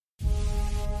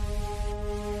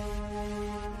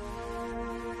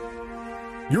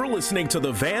You're listening to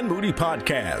the Van Moody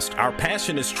Podcast. Our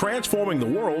passion is transforming the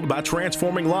world by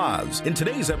transforming lives. In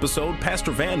today's episode,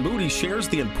 Pastor Van Moody shares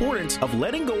the importance of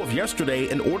letting go of yesterday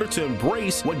in order to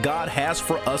embrace what God has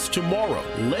for us tomorrow.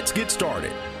 Let's get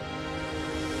started.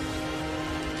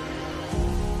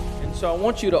 And so I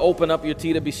want you to open up your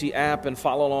TWC app and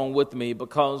follow along with me,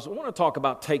 because I want to talk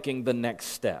about taking the next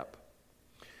step.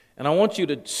 And I want you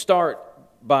to start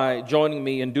by joining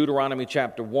me in Deuteronomy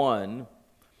chapter 1.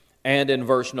 And in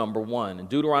verse number 1. In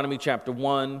Deuteronomy chapter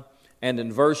 1 and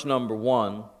in verse number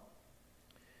 1,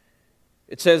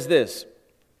 it says this.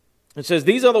 It says,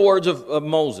 "These are the words of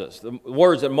Moses, the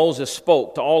words that Moses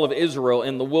spoke to all of Israel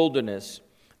in the wilderness,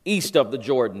 east of the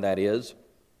Jordan, that is,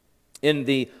 in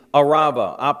the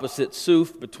Arabah, opposite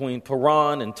Suf, between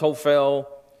Paran and Tophel,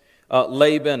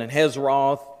 Laban and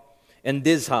Hezroth, and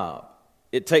Dizhab.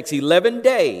 It takes 11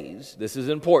 days, this is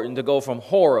important, to go from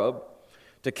Horeb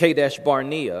to Kadesh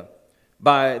Barnea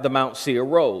by the Mount Seir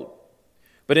road.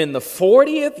 But in the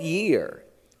 40th year,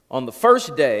 on the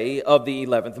first day of the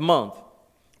 11th month,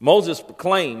 Moses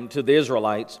proclaimed to the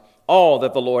Israelites all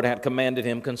that the Lord had commanded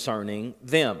him concerning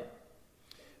them.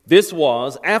 This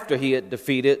was after he had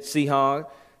defeated Sihon,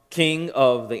 king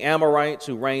of the Amorites,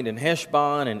 who reigned in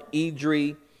Heshbon and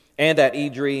Edrei, and at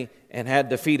Edrei, and had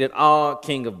defeated Og,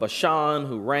 king of Bashan,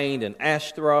 who reigned in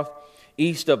Ashtaroth,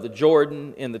 east of the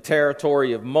Jordan, in the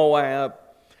territory of Moab."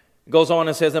 It goes on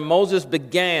and says, "And Moses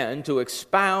began to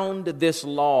expound this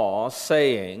law,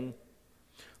 saying,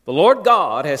 the Lord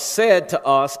God has said to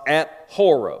us at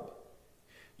Horeb,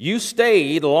 you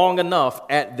stayed long enough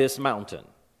at this mountain."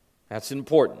 That's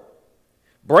important.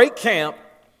 "Break camp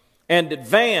and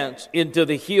advance into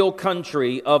the hill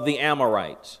country of the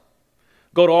Amorites.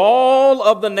 Go to all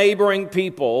of the neighboring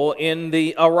people in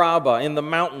the Arabah, in the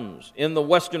mountains, in the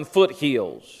western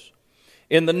foothills,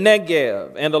 in the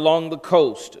Negev and along the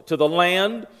coast, to the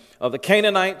land of the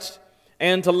Canaanites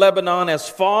and to Lebanon as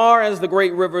far as the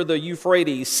great river, the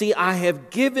Euphrates. See, I have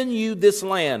given you this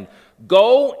land.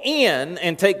 Go in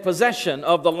and take possession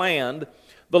of the land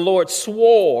the Lord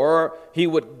swore he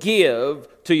would give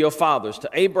to your fathers, to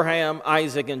Abraham,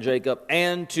 Isaac, and Jacob,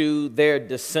 and to their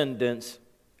descendants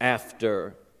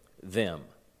after them."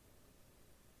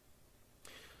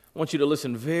 I want you to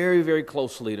listen very, very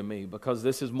closely to me, because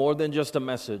this is more than just a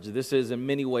message. This is in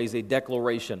many ways a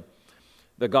declaration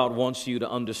that God wants you to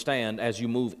understand as you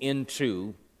move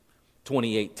into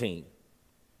 2018.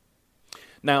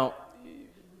 Now,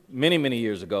 many, many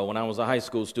years ago, when I was a high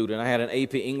school student, I had an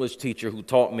AP English teacher who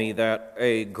taught me that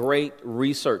a great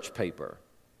research paper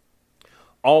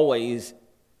always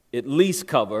at least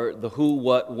cover the who,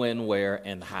 what, when, where,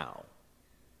 and how.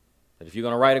 That if you're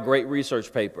going to write a great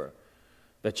research paper,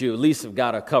 that you at least have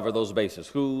got to cover those bases: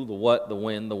 who, the what, the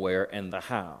when, the where, and the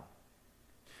how.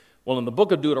 Well, in the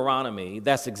book of Deuteronomy,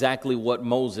 that's exactly what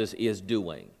Moses is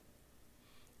doing.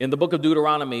 In the book of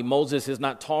Deuteronomy, Moses is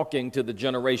not talking to the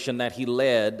generation that he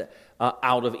led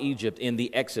out of Egypt in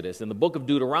the Exodus. In the book of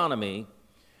Deuteronomy,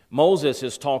 Moses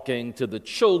is talking to the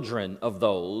children of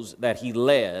those that he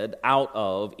led out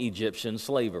of Egyptian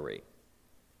slavery.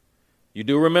 You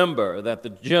do remember that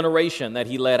the generation that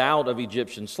he led out of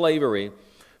Egyptian slavery,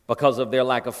 because of their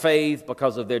lack of faith,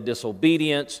 because of their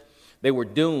disobedience, they were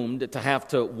doomed to have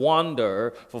to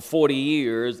wander for 40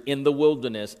 years in the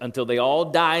wilderness until they all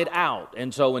died out.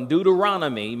 And so in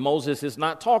Deuteronomy, Moses is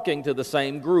not talking to the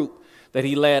same group that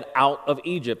he led out of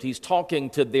Egypt. He's talking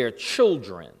to their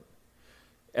children.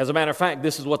 As a matter of fact,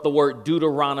 this is what the word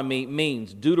Deuteronomy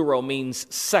means. Deutero means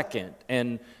second,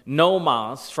 and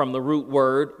nomos from the root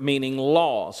word meaning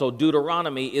law. So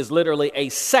Deuteronomy is literally a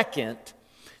second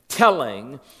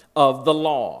telling of the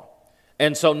law.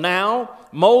 And so now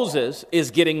Moses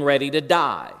is getting ready to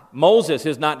die. Moses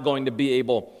is not going to be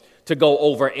able to go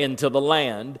over into the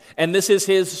land. And this is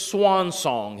his swan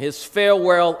song, his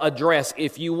farewell address,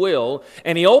 if you will.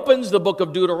 And he opens the book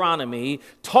of Deuteronomy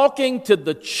talking to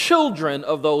the children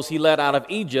of those he led out of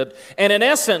Egypt. And in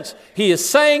essence, he is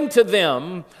saying to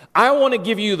them, I want to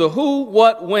give you the who,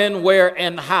 what, when, where,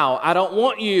 and how. I don't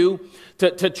want you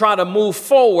to try to move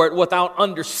forward without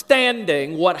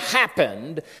understanding what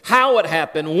happened, how it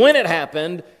happened, when it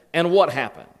happened, and what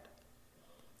happened.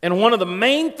 And one of the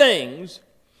main things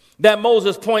that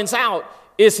Moses points out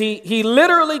is he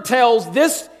literally tells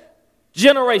this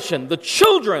generation, the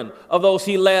children of those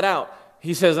he led out,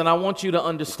 he says, and I want you to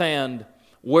understand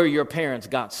where your parents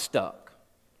got stuck.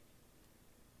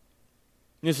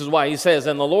 This is why he says,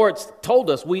 and the Lord told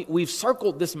us, we've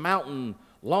circled this mountain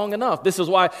long enough. This is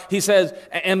why he says,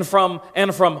 and from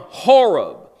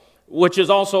Horeb, which is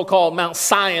also called Mount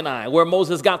Sinai, where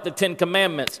Moses got the 10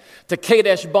 Commandments, to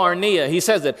Kadesh Barnea. He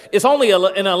says that it's only an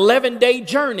 11-day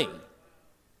journey.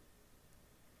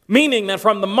 Meaning that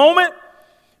from the moment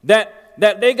that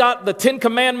they got the 10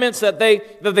 Commandments, that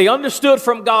they understood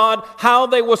from God how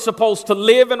they were supposed to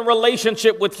live in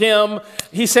relationship with Him,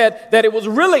 he said that it was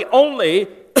really only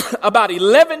about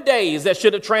 11 days that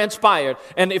should have transpired.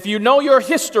 And if you know your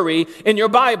history in your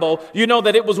Bible, you know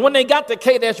that it was when they got to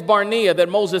Kadesh Barnea that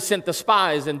Moses sent the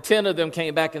spies, and 10 of them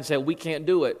came back and said, we can't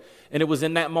do it. And it was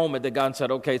in that moment that God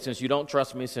said, okay, since you don't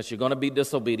trust me, since you're going to be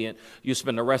disobedient, you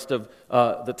spend the rest of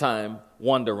the time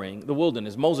wandering the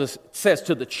wilderness. Moses says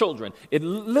to the children, it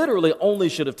literally only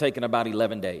should have taken about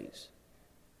 11 days.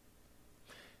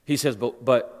 He says,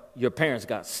 but your parents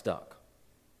got stuck.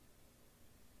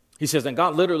 He says, and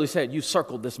God literally said, you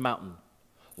circled this mountain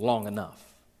long enough.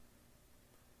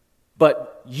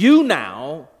 But you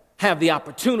now have the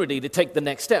opportunity to take the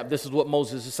next step. This is what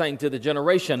Moses is saying to the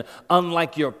generation,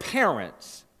 unlike your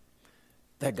parents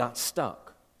that got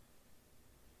stuck.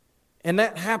 And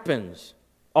that happens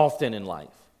often in life.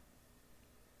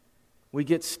 We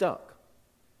get stuck.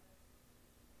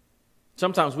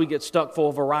 Sometimes we get stuck for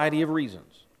a variety of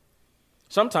reasons.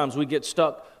 Sometimes we get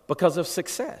stuck because of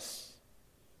success.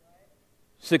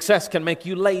 Success can make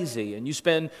you lazy, and you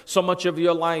spend so much of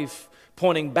your life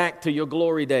pointing back to your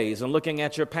glory days and looking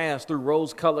at your past through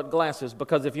rose-colored glasses,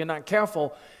 because if you're not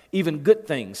careful, even good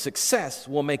things, success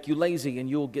will make you lazy and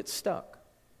you'll get stuck.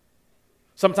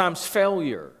 Sometimes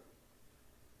failure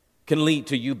can lead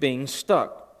to you being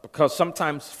stuck, because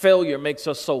sometimes failure makes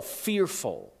us so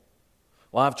fearful.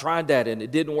 Well, I've tried that and it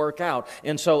didn't work out.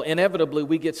 And so inevitably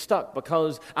we get stuck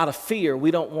because out of fear we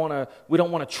don't want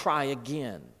to try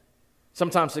again.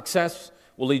 Sometimes success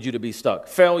will lead you to be stuck.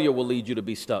 Failure will lead you to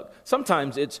be stuck.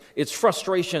 Sometimes it's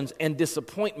frustrations and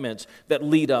disappointments that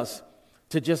lead us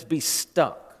to just be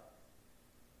stuck.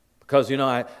 Because,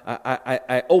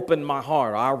 I opened my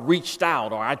heart, or I reached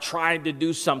out, or I tried to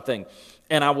do something,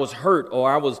 and I was hurt,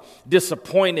 or I was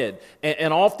disappointed.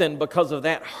 And often because of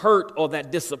that hurt or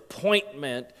that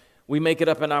disappointment, we make it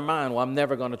up in our mind, well, I'm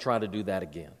never going to try to do that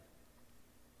again.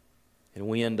 And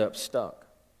we end up stuck.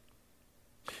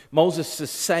 Moses is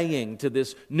saying to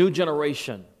this new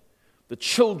generation, the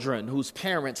children whose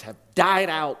parents have died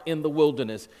out in the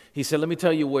wilderness, he said, let me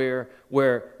tell you where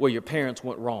your parents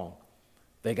went wrong.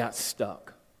 They got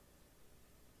stuck.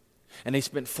 And they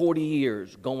spent 40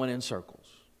 years going in circles.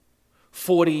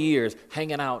 40 years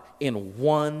hanging out in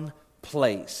one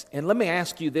place. And let me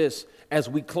ask you this as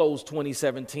we close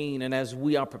 2017 and as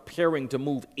we are preparing to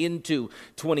move into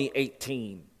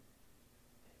 2018.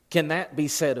 Can that be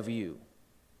said of you?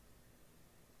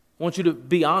 I want you to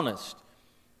be honest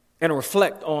and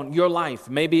reflect on your life.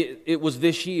 Maybe it was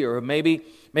this year, or maybe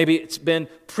it's been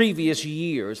previous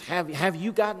years. Have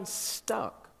you gotten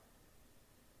stuck?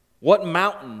 What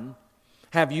mountain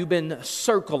have you been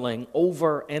circling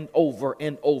over and over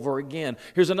and over again?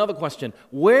 Here's another question.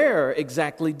 Where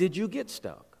exactly did you get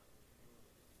stuck?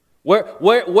 Where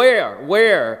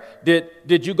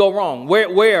did you go wrong?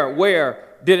 Where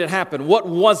did it happen? What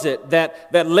was it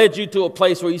that led you to a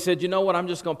place where you said, you know what, I'm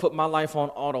just going to put my life on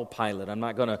autopilot. I'm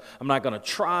not going to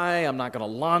try. I'm not going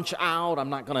to launch out. I'm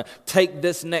not going to take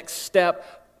this next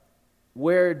step.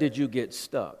 Where did you get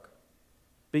stuck?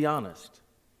 Be honest.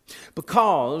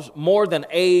 Because more than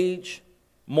age,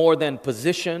 more than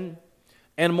position,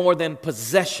 and more than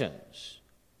possessions,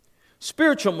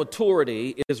 spiritual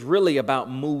maturity is really about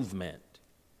movement.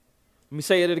 Let me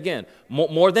say it again.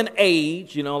 More than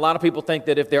age, a lot of people think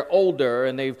that if they're older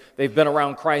and they've been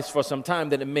around Christ for some time,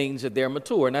 that it means that they're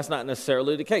mature, and that's not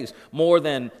necessarily the case. More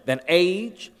than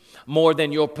age, more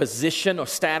than your position or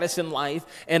status in life,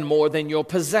 and more than your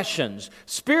possessions.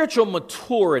 Spiritual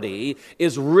maturity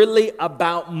is really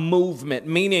about movement,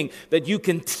 meaning that you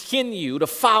continue to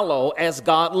follow as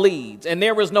God leads. And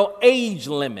there is no age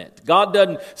limit. God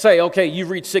doesn't say, okay,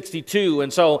 you've reached 62,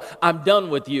 and so I'm done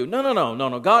with you.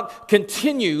 No. God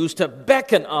continues to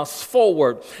beckon us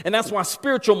forward. And that's why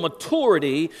spiritual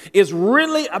maturity is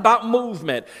really about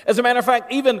movement. As a matter of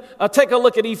fact, even take a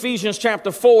look at Ephesians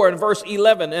chapter 4 and verse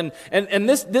 11. And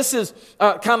this is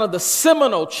kind of the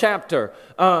seminal chapter,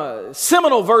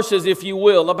 seminal verses, if you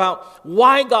will, about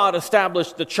why God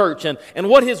established the church and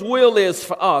what His will is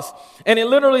for us. And it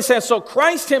literally says, so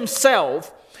Christ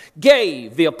Himself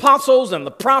gave the apostles and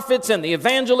the prophets and the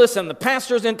evangelists and the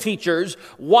pastors and teachers.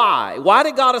 Why? Why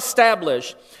did God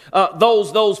establish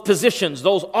those positions,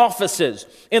 those offices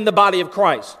in the body of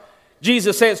Christ?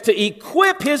 Jesus says to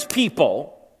equip His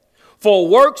people for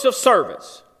works of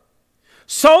service,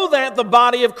 so that the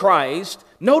body of Christ,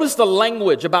 notice the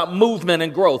language about movement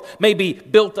and growth, may be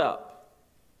built up.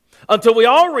 until we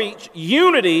all reach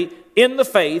unity in the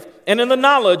faith and in the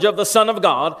knowledge of the Son of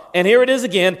God, and here it is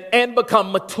again, and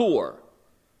become mature,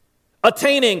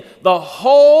 attaining the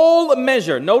whole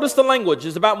measure. Notice the language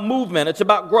is about movement, it's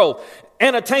about growth,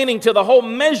 and attaining to the whole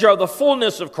measure of the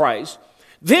fullness of Christ.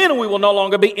 Then we will no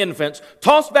longer be infants,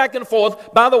 tossed back and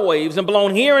forth by the waves and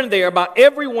blown here and there by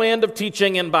every wind of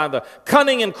teaching and by the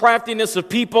cunning and craftiness of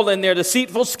people and their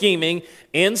deceitful scheming.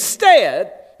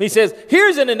 Instead, he says,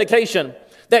 here's an indication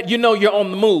that you know you're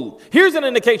on the move. Here's an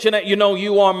indication that you know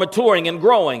you are maturing and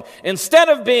growing. Instead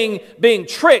of being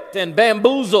tricked and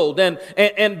bamboozled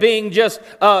and being just,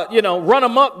 run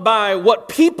amok by what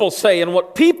people say and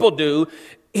what people do,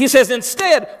 he says,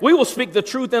 instead, we will speak the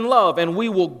truth in love and we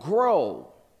will grow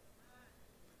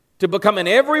to become in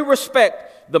every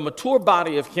respect the mature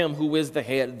body of him who is the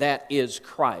head, that is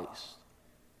Christ.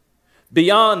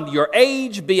 Beyond your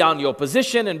age, beyond your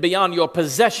position, and beyond your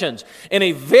possessions. In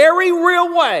a very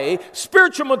real way,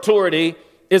 spiritual maturity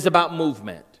is about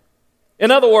movement.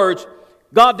 In other words,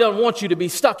 God doesn't want you to be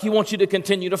stuck. He wants you to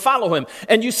continue to follow him.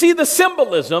 And you see the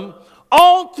symbolism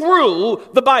all through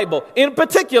the Bible, in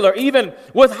particular, even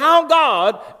with how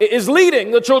God is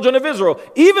leading the children of Israel,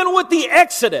 even with the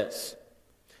Exodus.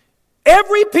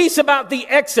 Every piece about the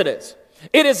Exodus,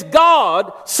 it is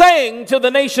God saying to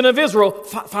the nation of Israel,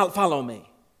 follow me.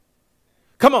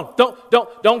 Come on,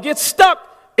 don't get stuck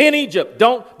in Egypt.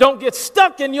 Don't get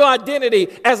stuck in your identity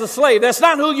as a slave. That's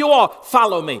not who you are.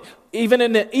 Follow me. Even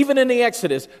in the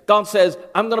Exodus, God says,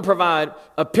 I'm going to provide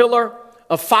a pillar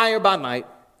of fire by night,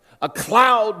 a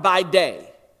cloud by day,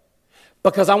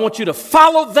 because I want you to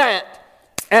follow that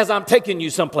as I'm taking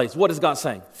you someplace. What is God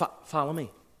saying? Follow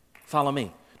me. Follow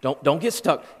me. Don't get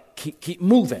stuck. Keep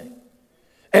moving.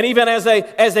 And even as they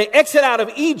exit out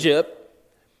of Egypt,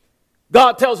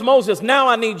 God tells Moses, now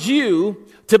I need you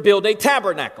to build a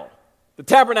tabernacle. The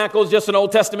tabernacle is just an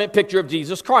Old Testament picture of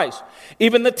Jesus Christ.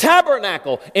 Even the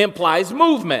tabernacle implies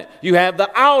movement. You have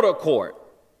the outer court,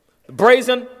 the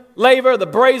brazen laver, the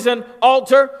brazen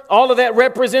altar. All of that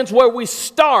represents where we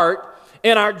start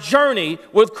in our journey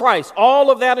with Christ. All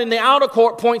of that in the outer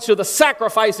court points to the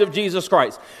sacrifice of Jesus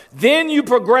Christ. Then you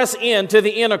progress into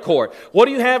the inner court. What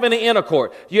do you have in the inner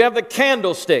court? You have the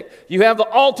candlestick. You have the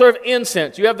altar of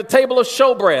incense. You have the table of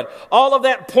showbread. All of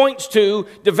that points to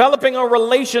developing a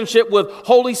relationship with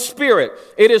Holy Spirit.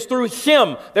 It is through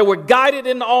him that we're guided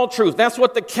into all truth. That's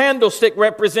what the candlestick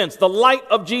represents, the light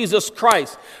of Jesus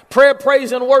Christ. Prayer,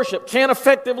 praise, and worship can't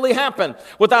effectively happen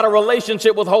without a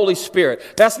relationship with Holy Spirit.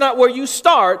 That's not where you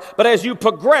start, but as you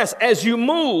progress, as you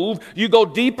move, you go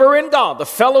deeper in God, the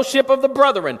fellowship of the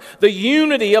brethren, the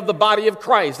unity of the body of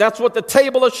Christ. That's what the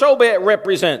table of showbread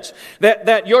represents.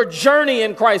 That your journey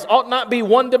in Christ ought not be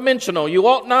one-dimensional. You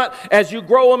ought not, as you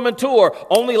grow and mature,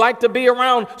 only like to be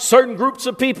around certain groups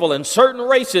of people and certain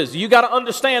races. You got to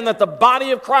understand that the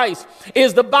body of Christ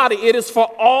is the body. It is for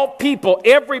all people.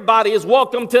 Everybody is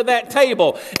welcome to that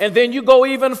table. And then you go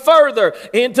even further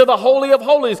into the Holy of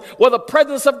Holies, where the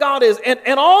presence of God is.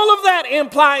 And all of that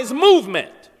implies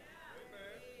movement.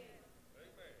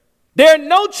 There are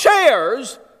no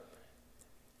chairs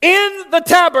in the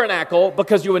tabernacle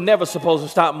because you were never supposed to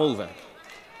stop moving.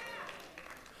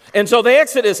 And so the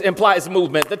Exodus implies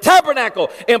movement. The tabernacle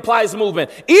implies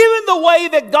movement. Even the way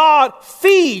that God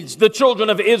feeds the children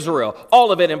of Israel,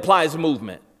 all of it implies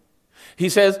movement. He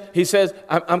says,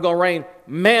 I'm going to rain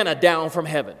manna down from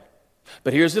heaven.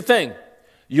 But here's the thing.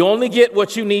 You only get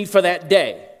what you need for that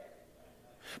day.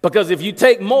 Because if you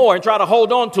take more and try to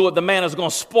hold on to it, the manna is going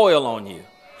to spoil on you.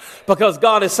 Because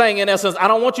God is saying, in essence, I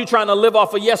don't want you trying to live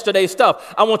off of yesterday's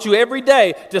stuff. I want you every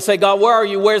day to say, God, where are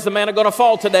you? Where's the manna going to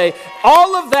fall today?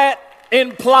 All of that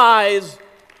implies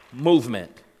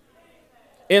movement.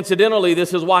 Incidentally,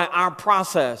 this is why our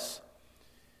process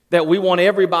that we want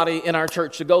everybody in our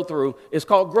church to go through is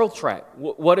called growth track.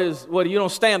 What you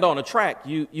don't stand on a track,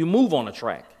 you move on a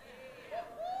track.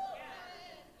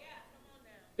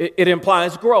 It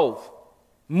implies growth,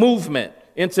 movement.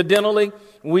 Incidentally,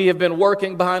 we have been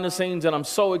working behind the scenes, and I'm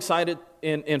so excited.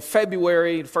 In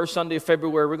February, the first Sunday of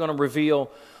February, we're going to reveal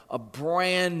a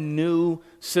brand new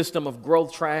system of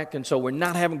growth track. And so we're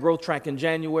not having growth track in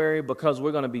January because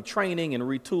we're going to be training and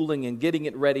retooling and getting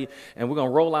it ready. And we're going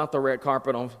to roll out the red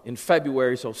carpet in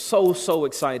February. So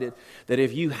excited that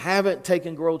if you haven't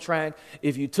taken growth track,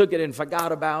 if you took it and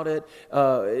forgot about it,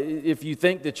 if you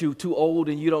think that you're too old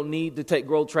and you don't need to take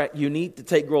growth track, you need to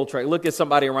take growth track. Look at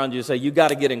somebody around you and say, you got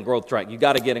to get in growth track. You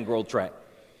got to get in growth track.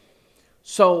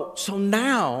 So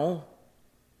now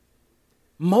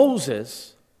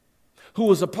Moses, who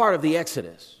was a part of the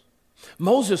Exodus,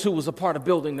 Moses, who was a part of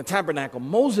building the tabernacle.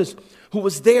 Moses, who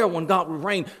was there when God would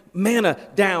rain manna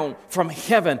down from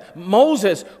heaven.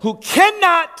 Moses, who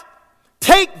cannot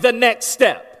take the next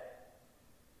step,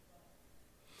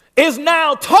 is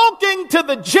now talking to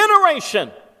the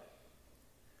generation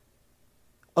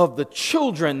of the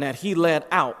children that he led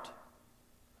out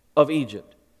of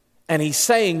Egypt. And he's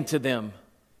saying to them,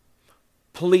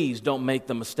 please don't make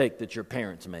the mistake that your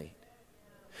parents made.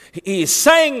 He is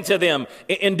saying to them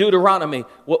in Deuteronomy,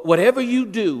 whatever you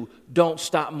do, don't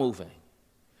stop moving.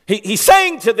 He's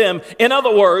saying to them, in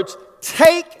other words,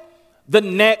 take the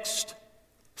next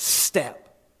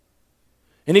step.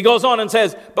 And he goes on and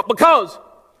says, but because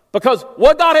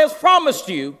what God has promised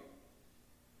you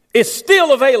is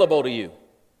still available to you.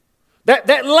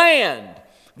 That land,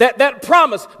 that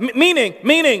promise,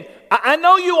 meaning, I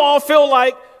know you all feel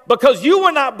like because you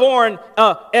were not born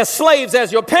as slaves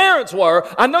as your parents were,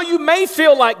 I know you may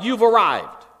feel like you've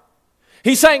arrived.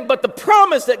 He's saying, but the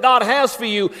promise that God has for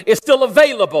you is still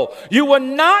available. You were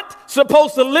not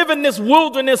supposed to live in this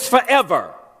wilderness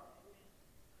forever.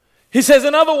 He says,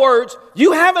 in other words,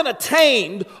 you haven't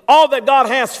attained all that God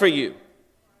has for you.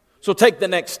 So take the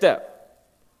next step.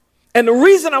 And the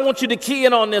reason I want you to key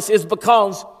in on this is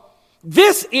because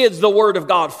this is the word of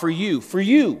God for you.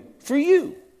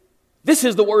 This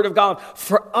is the word of God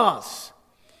for us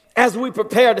as we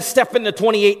prepare to step into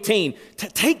 2018, to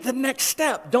take the next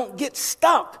step. Don't get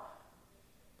stuck.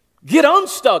 Get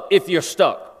unstuck if you're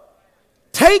stuck.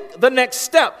 Take the next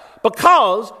step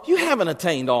because you haven't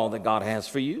attained all that God has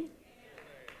for you.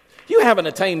 You haven't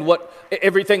attained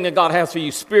everything that God has for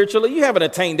you spiritually. You haven't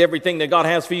attained everything that God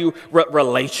has for you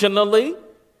relationally.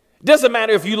 It doesn't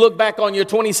matter if you look back on your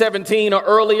 2017 or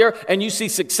earlier and you see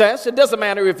success. It doesn't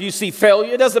matter if you see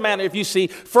failure. It doesn't matter if you see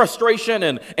frustration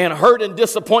and hurt and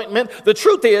disappointment. The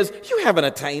truth is, you haven't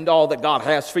attained all that God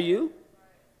has for you.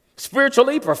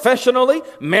 Spiritually, professionally,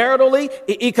 maritally,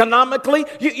 economically,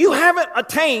 you haven't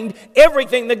attained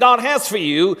everything that God has for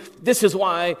you. This is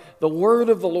why the word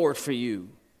of the Lord for you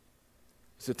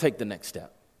is to take the next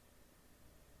step.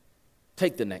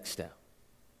 Take the next step.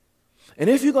 And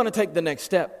if you're going to take the next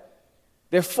step,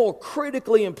 there are 4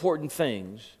 critically important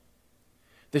things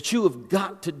that you have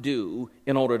got to do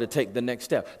in order to take the next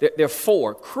step. There are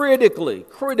 4 critically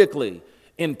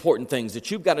important things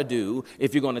that you've got to do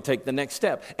if you're going to take the next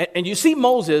step. And you see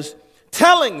Moses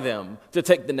telling them to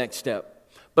take the next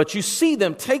step, but you see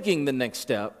them taking the next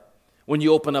step when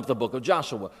you open up the book of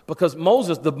Joshua. Because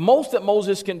Moses, the most that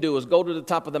Moses can do is go to the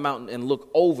top of the mountain and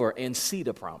look over and see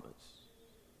the promise.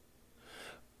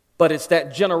 But it's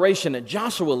that generation that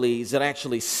Joshua leads that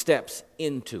actually steps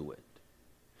into it.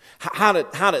 How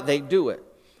did they do it?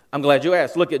 I'm glad you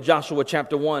asked. Look at Joshua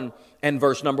chapter 1 and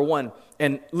verse number 1.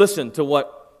 And listen to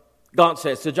what God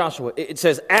says to Joshua. It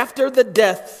says, after the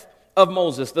death of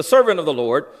Moses, the servant of the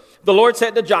Lord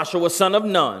said to Joshua, son of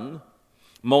Nun,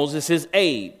 Moses'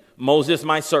 aide, Moses,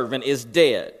 my servant, is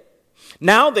dead.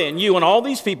 Now then, you and all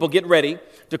these people get ready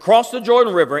to cross the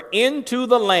Jordan River into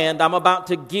the land I'm about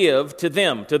to give to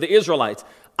them, to the Israelites.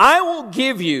 I will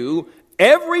give you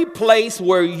every place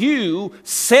where you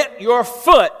set your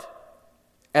foot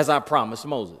as I promised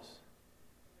Moses.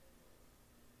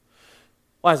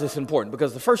 Why is this important?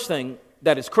 Because the first thing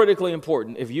that is critically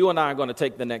important if you and I are going to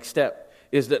take the next step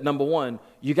is that, number one,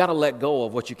 you got to let go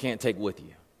of what you can't take with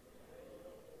you.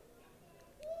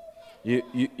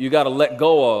 You got to let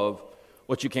go of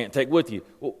what you can't take with you.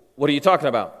 What are you talking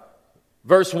about?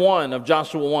 Verse 1 of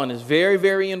Joshua 1 is very,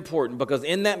 very important because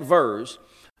in that verse,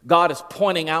 God is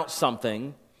pointing out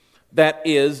something that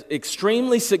is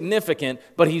extremely significant,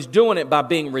 but he's doing it by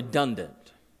being redundant.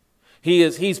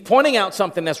 He's pointing out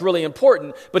something that's really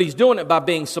important, but he's doing it by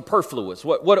being superfluous.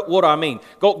 What do I mean?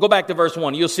 Go back to verse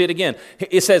 1. You'll see it again.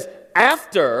 It says,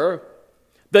 after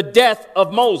the death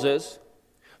of Moses,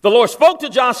 the Lord spoke to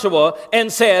Joshua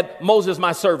and said, Moses,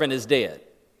 my servant, is dead.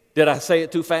 Did I say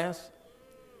it too fast?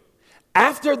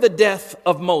 After the death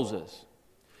of Moses,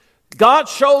 God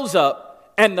shows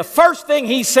up, and the first thing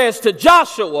he says to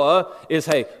Joshua is,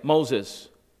 hey, Moses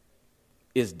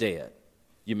is dead.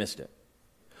 You missed it.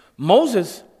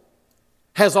 Moses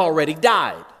has already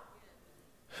died.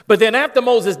 But then after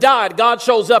Moses died, God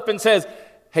shows up and says,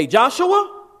 hey,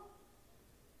 Joshua,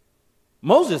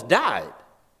 Moses died.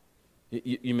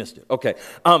 You missed it. Okay.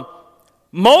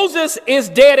 Moses is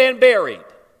dead and buried.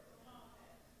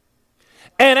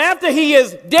 And after he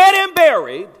is dead and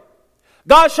buried,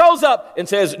 God shows up and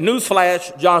says,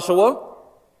 newsflash, Joshua,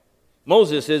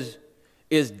 Moses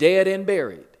is dead and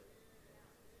buried.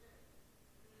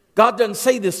 God doesn't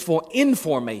say this for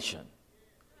information.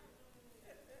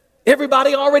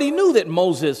 Everybody already knew that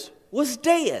Moses was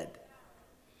dead.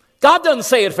 God doesn't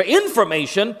say it for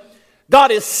information.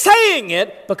 God is saying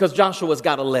it because Joshua's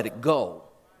got to let it go.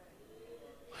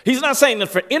 He's not saying it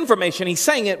for information. He's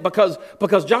saying it because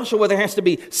Joshua, there has to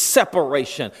be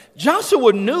separation.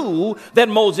 Joshua knew that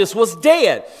Moses was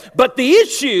dead. But the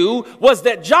issue was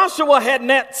that Joshua had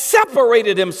not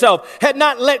separated himself, had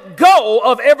not let go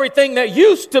of everything that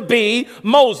used to be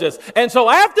Moses. And so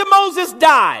after Moses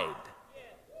died,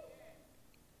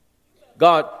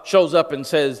 God shows up and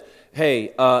says,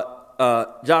 hey,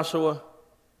 Joshua,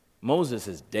 Moses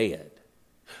is dead.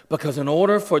 Because in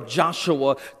order for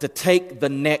Joshua to take the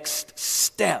next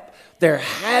step, there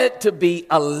had to be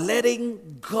a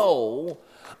letting go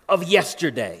of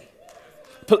yesterday.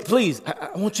 Please,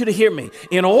 I want you to hear me.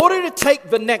 In order to take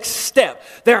the next step,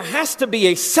 there has to be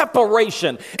a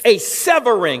separation, a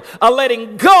severing, a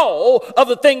letting go of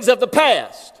the things of the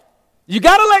past. You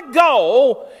got to let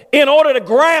go in order to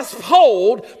grasp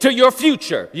hold to your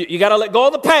future. You got to let go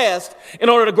of the past in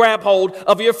order to grab hold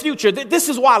of your future. This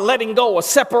is why letting go or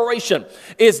separation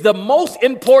is the most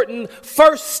important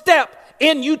first step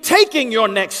in you taking your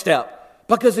next step.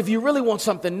 Because if you really want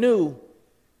something new,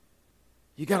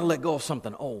 you got to let go of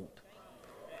something old.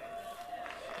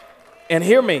 And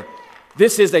hear me,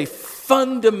 this is a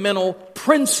fundamental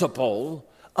principle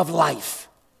of life.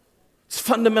 It's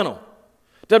fundamental.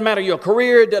 Doesn't matter your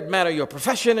career, it doesn't matter your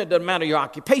profession, it doesn't matter your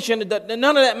occupation,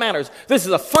 none of that matters. This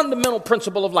is a fundamental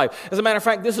principle of life. As a matter of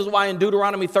fact, this is why in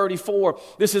Deuteronomy 34,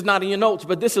 this is not in your notes,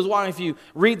 but this is why if you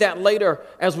read that later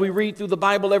as we read through the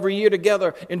Bible every year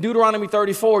together, in Deuteronomy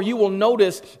 34, you will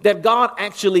notice that God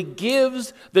actually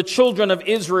gives the children of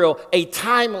Israel a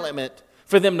time limit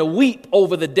for them to weep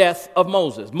over the death of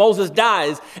Moses. Moses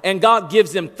dies, and God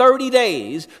gives them 30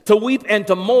 days to weep and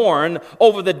to mourn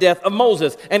over the death of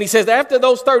Moses. And he says, after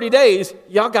those 30 days,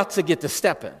 y'all got to get to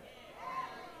stepping.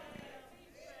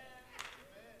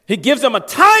 He gives them a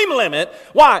time limit.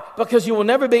 Why? Because you will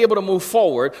never be able to move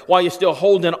forward while you're still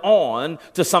holding on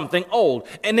to something old.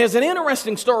 And there's an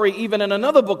interesting story even in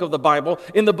another book of the Bible,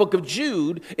 in the book of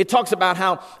Jude. It talks about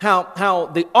how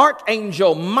the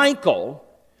archangel Michael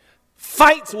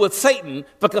fights with Satan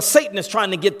because Satan is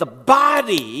trying to get the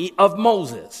body of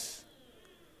Moses.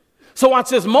 So watch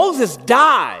this. Moses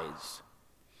dies,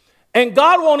 and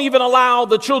God won't even allow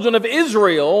the children of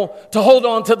Israel to hold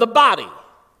on to the body.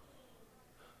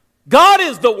 God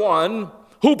is the one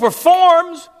who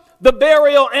performs the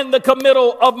burial and the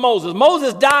committal of Moses.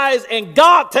 Moses dies, and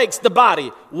God takes the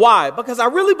body. Why? Because I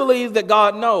really believe that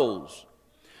God knows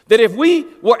that if we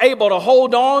were able to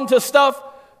hold on to stuff,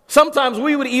 sometimes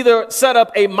we would either set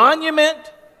up a monument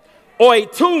or a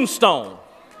tombstone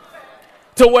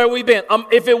to where we've been.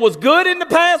 If it was good in the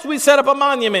past, we set up a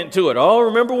monument to it. Oh,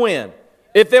 remember when?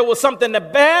 If there was something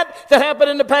bad that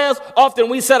happened in the past, often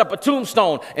we set up a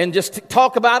tombstone and just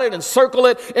talk about it and circle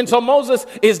it until Moses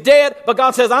is dead. But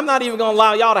God says, I'm not even going to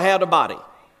allow y'all to have the body.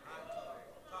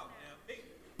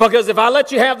 Because if I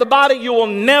let you have the body, you will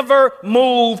never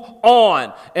move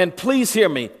on. And please hear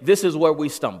me, this is where we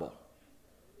stumble.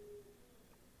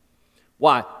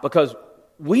 Why? Because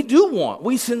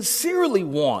we sincerely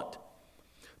want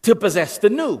to possess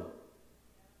the new.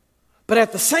 But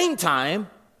at the same time,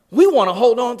 we want to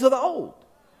hold on to the old.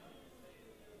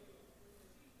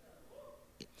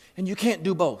 And you can't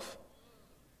do both.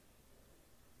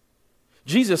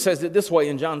 Jesus says it this way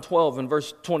in John 12 and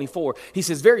verse 24. He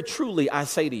says, very truly I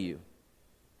say to you,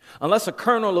 unless a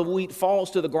kernel of wheat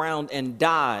falls to the ground and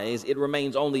dies, it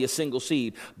remains only a single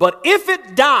seed. But if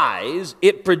it dies,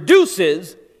 it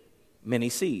produces many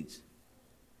seeds.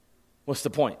 What's the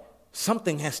point?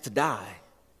 Something has to die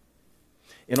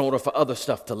in order for other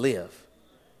stuff to live.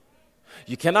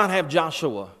 You cannot have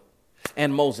Joshua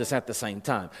and Moses at the same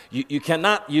time. You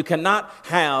cannot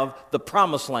have the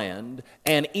promised land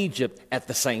and Egypt at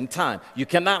the same time. You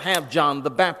cannot have John the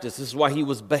Baptist. This is why he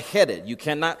was beheaded. You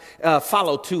cannot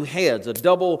follow two heads. A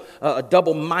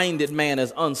double-minded man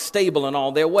is unstable in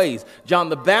all their ways. John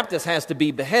the Baptist has to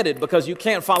be beheaded because you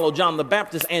can't follow John the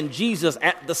Baptist and Jesus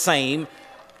at the same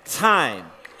time.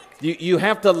 You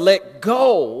have to let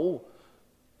go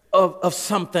of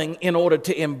something in order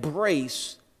to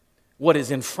embrace what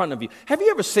is in front of you. Have you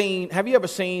ever seen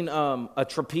a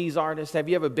trapeze artist? Have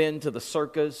you ever been to the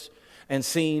circus and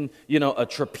seen, a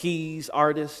trapeze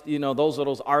artist? Those are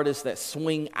those artists that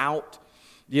swing out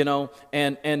You know,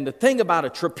 and the thing about a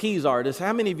trapeze artist,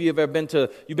 how many of you have ever been to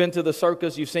the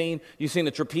circus, you've seen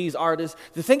a trapeze artist?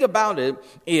 The thing about it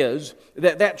is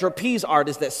that trapeze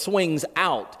artist that swings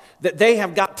out, that they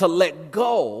have got to let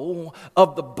go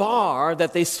of the bar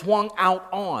that they swung out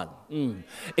on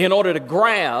in order to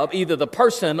grab either the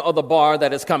person or the bar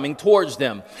that is coming towards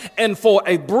them. And for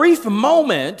a brief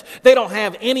moment, they don't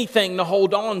have anything to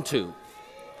hold on to.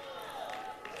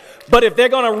 But if they're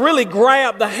going to really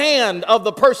grab the hand of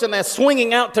the person that's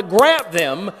swinging out to grab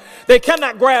them, they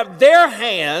cannot grab their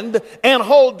hand and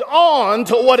hold on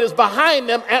to what is behind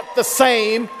them at the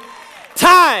same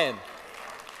time.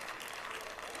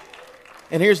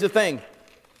 And here's the thing.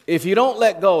 If you don't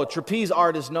let go, a trapeze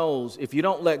artist knows if you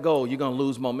don't let go, you're going to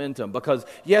lose momentum. Because,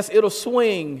 yes, it'll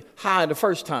swing high the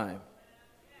first time.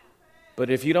 But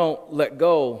if you don't let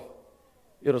go,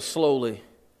 it'll slowly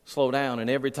slow down. And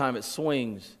every time it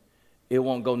swings, it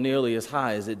won't go nearly as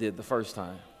high as it did the first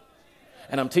time.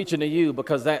 And I'm teaching to you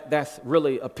because that's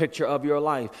really a picture of your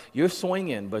life. You're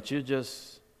swinging, but you're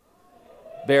just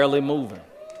barely moving.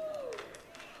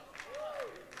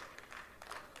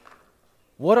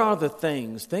 What are the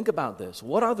things, think about this,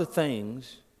 what are the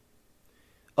things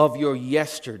of your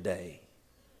yesterday?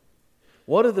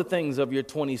 What are the things of your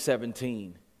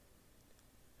 2017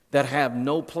 that have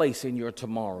no place in your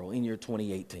tomorrow, in your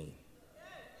 2018?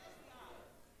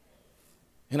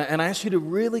 And I ask you to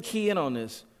really key in on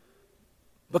this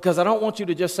because I don't want you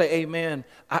to just say amen.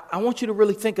 I want you to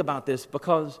really think about this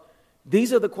because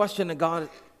these are the questions that God,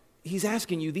 He's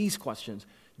asking you these questions.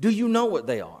 Do you know what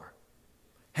they are?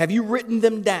 Have you written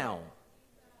them down?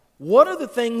 What are the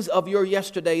things of your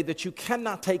yesterday that you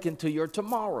cannot take into your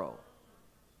tomorrow?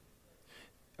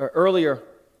 Earlier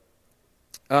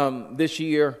this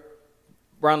year,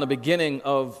 around the beginning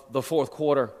of the fourth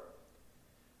quarter,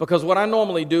 because what I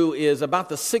normally do is about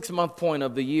the 6-month point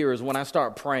of the year is when I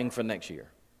start praying for next year,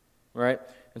 right?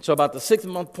 And so about the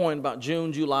 6th-month point, about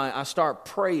June, July, I start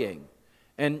praying.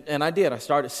 And I did. I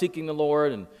started seeking the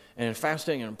Lord and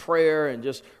fasting and prayer and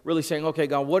just really saying, okay,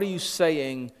 God, what are you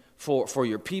saying for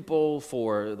your people,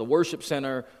 for the worship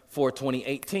center, for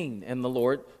 2018? And the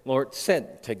Lord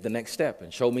said, take the next step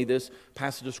and show me this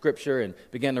passage of Scripture and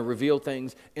began to reveal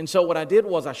things. And so what I did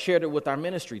was I shared it with our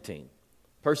ministry team.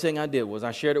 First thing I did was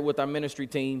I shared it with our ministry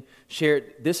team,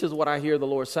 shared this is what I hear the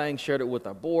Lord saying, shared it with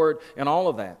our board and all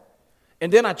of that.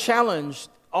 And then I challenged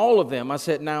all of them. I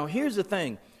said, now here's the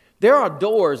thing. There are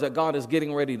doors that God is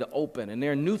getting ready to open, and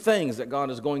there are new things that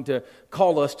God is going to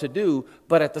call us to do,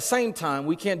 but at the same time,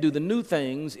 we can't do the new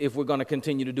things if we're going to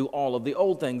continue to do all of the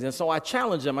old things. And so I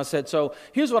challenged them. I said, so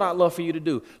here's what I'd love for you to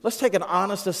do. Let's take an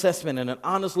honest assessment and an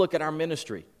honest look at our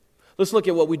ministry. Let's look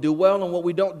at what we do well and what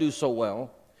we don't do so well.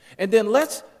 And then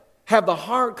let's have the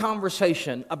hard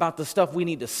conversation about the stuff we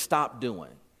need to stop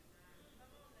doing.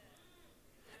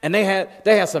 And they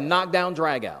had some knockdown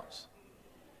dragouts.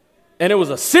 And it was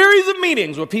a series of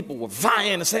meetings where people were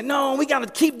vying and saying, no, we got to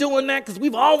keep doing that because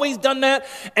we've always done that.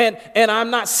 And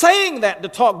I'm not saying that to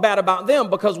talk bad about them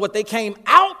because what they came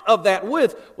out of that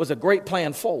with was a great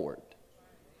plan forward.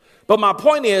 But my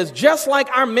point is, just like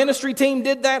our ministry team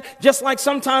did that, just like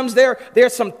sometimes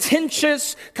there's some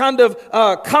tense kind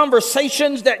of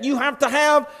conversations that you have to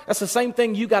have, that's the same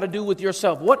thing you got to do with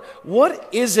yourself. What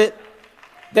is it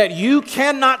that you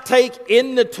cannot take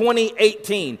into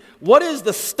 2018? What is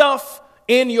the stuff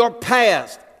in your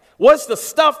past? What's the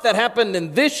stuff that happened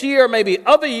in this year, maybe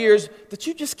other years, that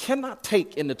you just cannot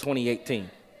take into 2018?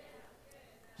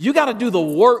 You got to do the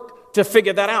work to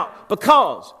figure that out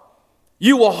because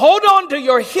you will hold on to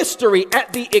your history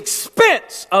at the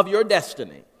expense of your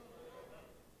destiny.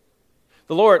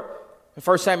 The Lord, in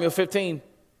 1 Samuel 15,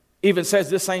 even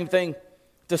says this same thing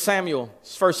to Samuel.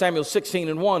 1 Samuel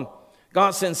 16:1.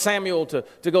 God sends Samuel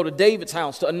to go to David's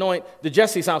house, to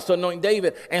Jesse's house, to anoint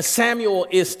David. And Samuel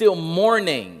is still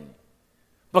mourning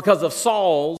because of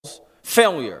Saul's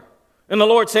failure. And the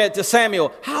Lord said to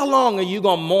Samuel, how long are you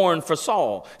going to mourn for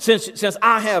Saul since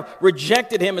I have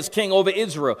rejected him as king over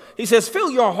Israel? He says,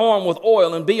 fill your horn with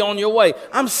oil and be on your way.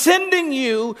 I'm sending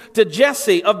you to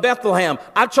Jesse of Bethlehem.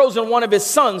 I've chosen one of his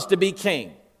sons to be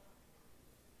king.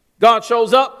 God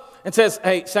shows up and says,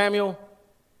 hey, Samuel,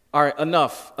 all right,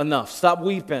 enough. Stop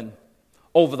weeping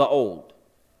over the old.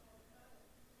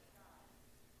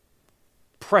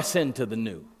 Press into the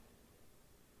new.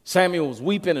 Samuel was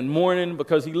weeping and mourning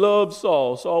because he loved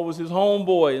Saul. Saul was his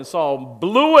homeboy, and Saul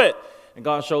blew it. And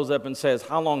God shows up and says,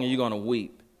 how long are you going to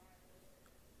weep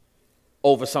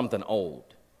over something old?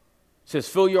 He says,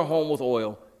 fill your home with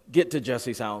oil, get to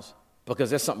Jesse's house, because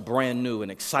there's something brand new and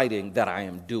exciting that I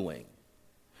am doing.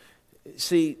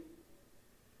 See,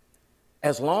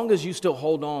 as long as you still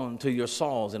hold on to your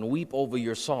Sauls and weep over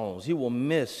your Sauls, you will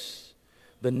miss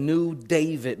the new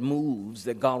David moves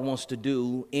that God wants to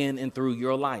do in and through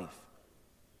your life.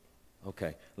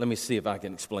 Okay, let me see if I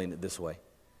can explain it this way.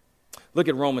 Look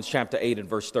at Romans chapter 8 and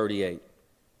verse 38.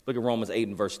 Look at Romans 8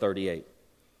 and verse 38.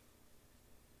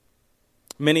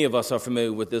 Many of us are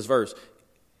familiar with this verse.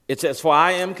 It says, "For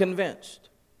I am convinced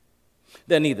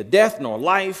that neither death nor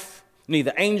life,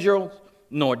 neither angels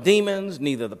nor demons,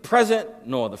 neither the present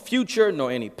nor the future,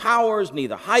 nor any powers,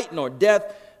 neither height nor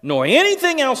depth, nor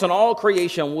anything else in all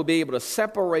creation will be able to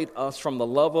separate us from the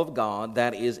love of God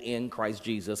that is in Christ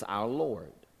Jesus our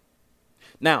Lord."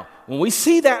 Now, when we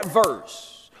see that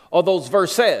verse, or those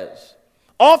verses,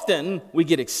 often we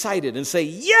get excited and say,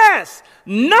 yes,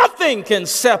 nothing can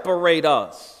separate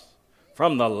us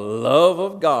from the love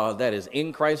of God that is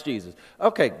in Christ Jesus.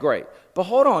 Okay, great. But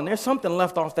hold on, there's something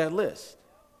left off that list.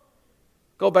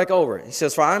 Go back over it. He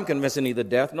says, "For I am convinced that neither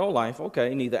death nor life,"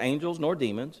 okay, neither angels nor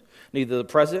demons, neither the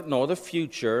present nor the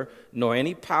future, nor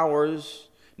any powers,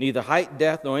 neither height,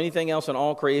 depth, nor anything else in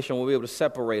all creation will be able to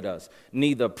separate us.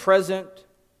 Neither present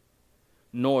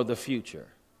nor the future.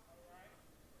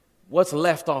 What's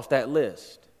left off that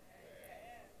list?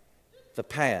 The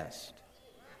past.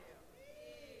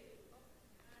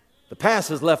 The past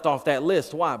is left off that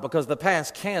list. Why? Because the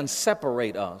past can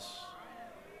separate us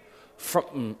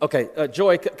from.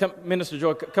 Joy, Minister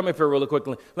Joy, come up here really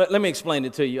quickly. Let me explain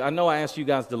it to you. I know I asked you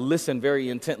guys to listen very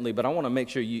intently, but I want to make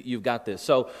sure you've got this.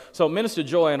 So Minister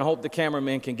Joy, and I hope the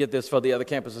cameraman can get this for the other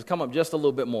campuses. Come up just a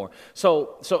little bit more.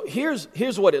 So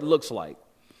here's what it looks like.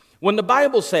 When the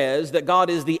Bible says that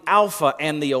God is the Alpha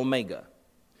and the Omega,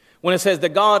 when it says that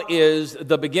God is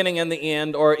the beginning and the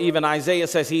end, or even Isaiah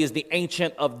says he is the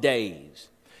Ancient of Days,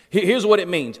 here's what it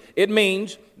means. It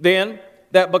means then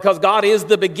that because God is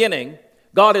the beginning,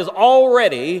 God is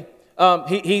already,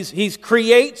 he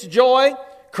creates joy,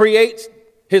 creates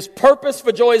his purpose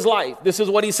for Joy's life. This is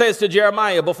what he says to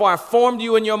Jeremiah: "Before I formed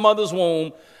you in your mother's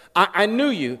womb, I knew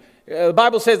you." The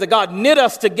Bible says that God knit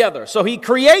us together. So he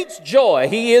creates joy.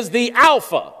 He is the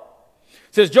Alpha. He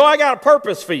says, "Joy, I got a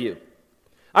purpose for you.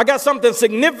 I got something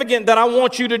significant that I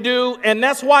want you to do, and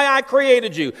that's why I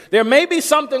created you." There may be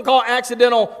something called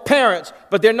accidental parents,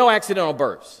 but there are no accidental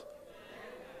births.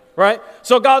 Right?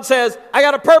 So God says, "I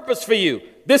got a purpose for you.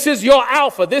 This is your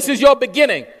Alpha. This is your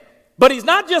beginning." But he's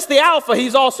not just the Alpha,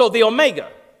 he's also the Omega.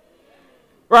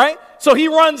 Right? So he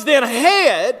runs then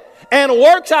ahead and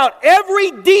works out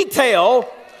every detail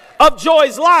of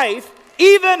Joy's life,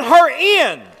 even her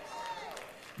end.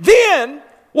 Then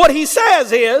what he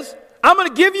says is, "I'm going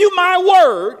to give you my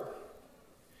word,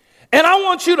 and I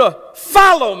want you to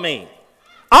follow me."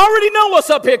 I already know what's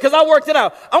up here because I worked it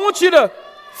out. I want you to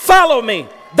follow me.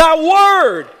 "Thy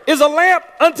word is a lamp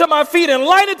unto my feet and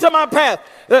light unto my path."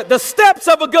 The steps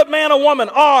of a good man or woman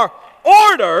are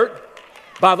ordered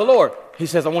by the Lord. He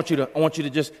says, I want you to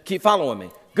just keep following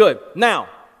me. Good. Now,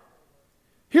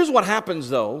 here's what happens,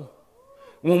 though,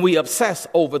 when we obsess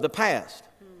over the past.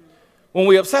 When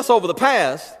we obsess over the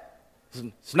past,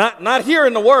 it's not here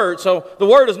in the Word, so the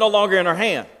Word is no longer in her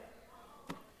hand.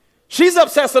 She's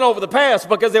obsessing over the past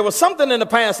because there was something in the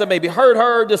past that maybe hurt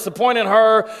her, disappointed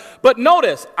her. But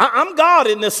notice, I'm God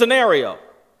in this scenario.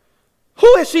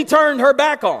 Who has she turned her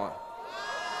back on?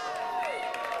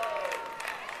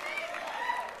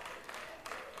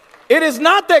 It is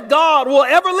not that God will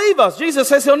ever leave us. Jesus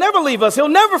says he'll never leave us. He'll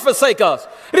never forsake us.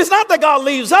 It is not that God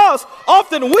leaves us.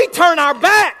 Often we turn our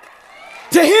back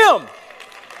to him.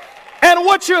 And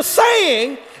what you're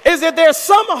saying is that there's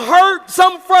some hurt,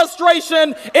 some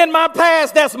frustration in my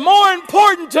past that's more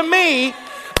important to me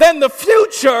than the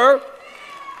future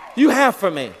you have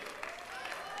for me.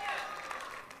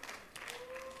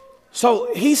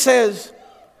 So he says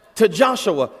to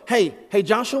Joshua, hey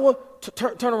Joshua,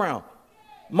 turn around.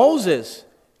 Moses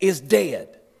is dead.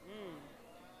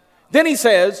 Then he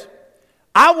says,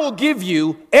 I will give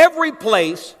you every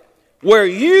place where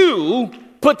you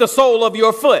put the sole of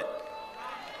your foot.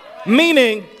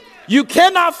 Meaning, you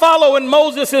cannot follow in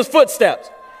Moses' footsteps.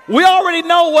 We already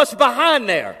know what's behind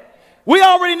there. We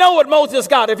already know what Moses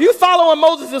got. If you follow in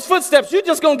Moses' footsteps, you're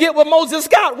just going to get what Moses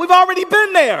got. We've already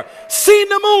been there, seen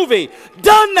the movie,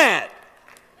 done that.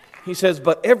 He says,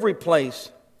 but every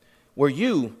place where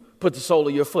you put the sole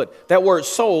of your foot. That word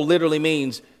sole literally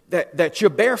means that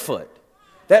you're barefoot.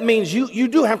 That means you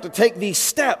do have to take these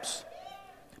steps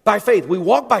by faith. We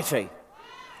walk by faith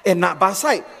and not by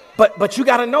sight. But you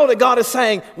got to know that God is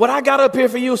saying, what I got up here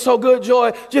for you is so good,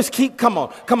 Joy. Just come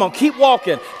on, keep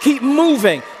walking, keep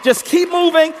moving. Just keep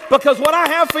moving, because what I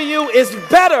have for you is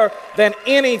better than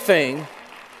anything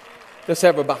that's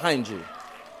ever behind you.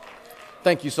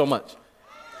 Thank you so much.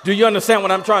 Do you understand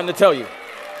what I'm trying to tell you?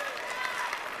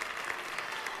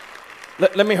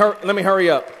 Let me hurry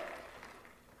up.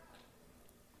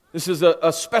 This is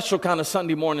a special kind of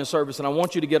Sunday morning service, and I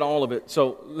want you to get all of it.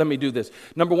 So let me do this.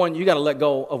 Number one, you got to let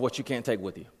go of what you can't take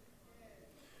with you.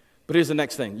 But here's the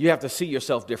next thing. You have to see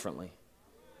yourself differently.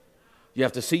 You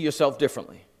have to see yourself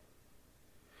differently.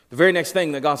 The very next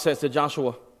thing that God says to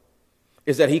Joshua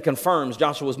is that he confirms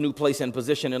Joshua's new place and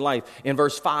position in life. In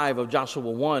verse 5 of Joshua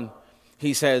 1,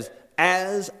 he says,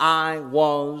 as I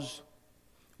was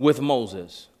with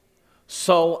Moses,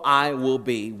 so I will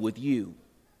be with you.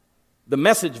 The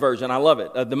Message version, I love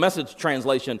it. The Message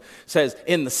translation says,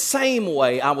 in the same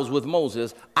way I was with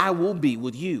Moses, I will be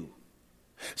with you.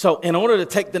 So in order to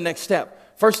take the next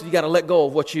step, first you got to let go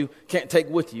of what you can't take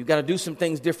with you. You got to do some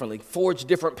things differently, forge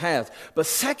different paths. But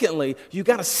secondly, you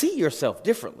got to see yourself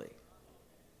differently.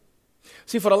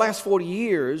 See, for the last 40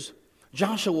 years,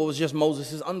 Joshua was just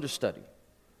Moses' understudy.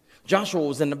 Joshua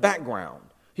was in the background.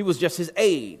 He was just his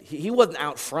aide. He wasn't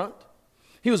out front.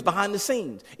 He was behind the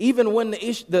scenes. Even when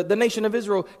the nation of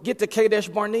Israel get to Kadesh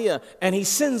Barnea and he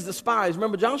sends the spies.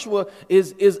 Remember, Joshua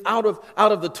is out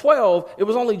of the 12. It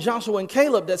was only Joshua and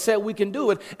Caleb that said we can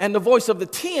do it. And the voice of the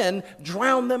 10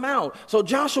 drowned them out. So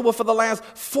Joshua for the last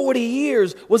 40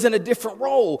 years was in a different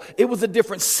role. It was a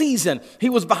different season. He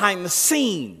was behind the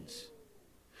scenes.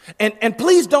 And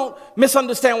please don't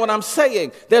misunderstand what I'm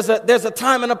saying. There's a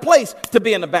time and a place to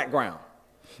be in the background.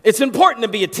 It's important to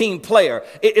be a team player.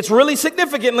 It's really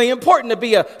significantly important to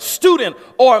be a student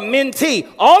or a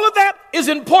mentee. All of that is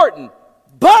important.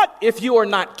 But if you are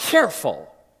not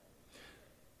careful,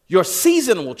 your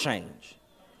season will change.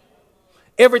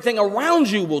 Everything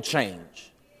around you will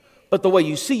change. But the way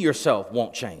you see yourself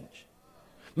won't change.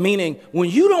 Meaning, when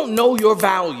you don't know your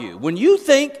value, when you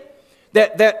think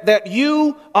that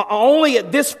you are only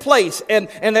at this place and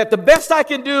that the best I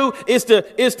can do is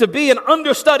to be an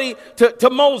understudy to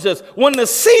Moses. When the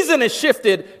season is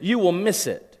shifted, you will miss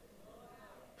it.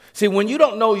 See, when you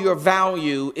don't know your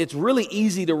value, it's really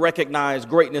easy to recognize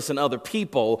greatness in other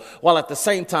people while at the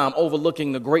same time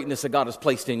overlooking the greatness that God has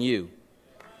placed in you.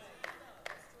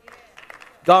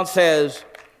 God says,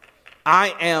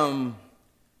 I am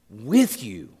with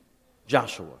you,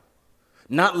 Joshua.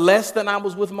 Not less than I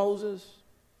was with Moses.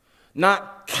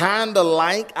 Not kind of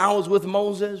like I was with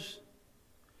Moses.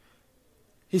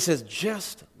 He says,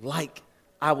 just like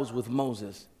I was with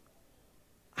Moses,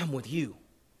 I'm with you.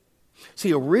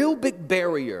 See, a real big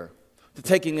barrier to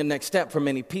taking the next step for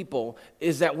many people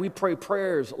is that we pray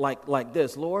prayers like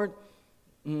this. Lord,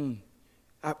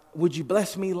 would you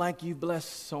bless me like you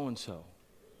blessed so-and-so?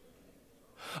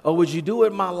 Or would you do it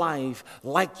in my life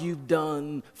like you've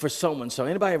done for so-and-so?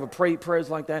 Anybody ever prayed prayers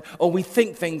like that? Or we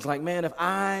think things like, man, if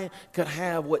I could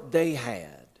have what they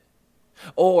had.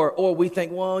 Or we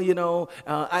think, well, you know,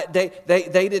 they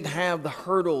didn't have the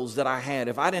hurdles that I had.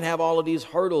 If I didn't have all of these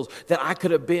hurdles, that I could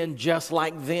have been just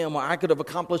like them, or I could have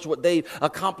accomplished what they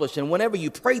accomplished. And whenever you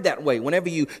pray that way, whenever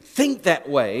you think that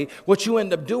way, what you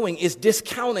end up doing is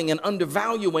discounting and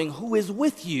undervaluing who is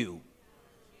with you.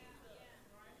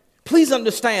 Please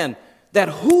understand that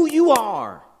who you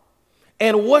are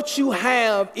and what you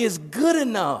have is good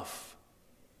enough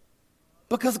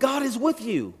because God is with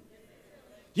you.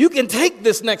 You can take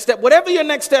this next step, whatever your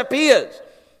next step is.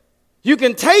 You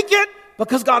can take it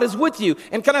because God is with you.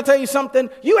 And can I tell you something?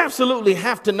 You absolutely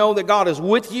have to know that God is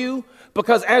with you,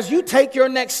 because as you take your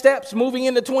next steps moving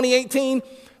into 2018,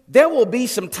 there will be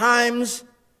some times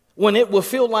when it will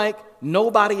feel like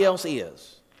nobody else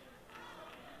is.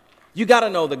 You got to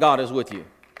know that God is with you,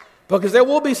 because there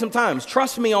will be some times,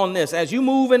 trust me on this, as you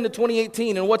move into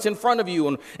 2018 and what's in front of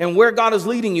you and where God is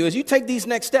leading you, as you take these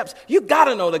next steps, you got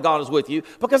to know that God is with you,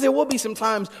 because there will be some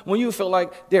times when you feel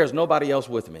like there's nobody else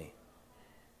with me.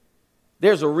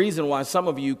 There's a reason why some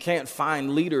of you can't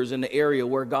find leaders in the area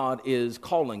where God is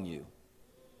calling you.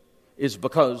 It's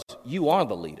because you are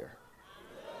the leader.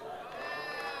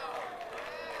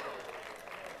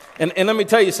 And let me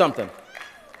tell you something.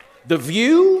 The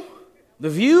view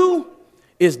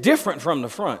is different from the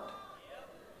front.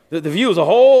 The view is a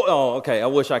whole, I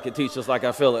wish I could teach this like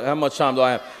I feel it. How much time do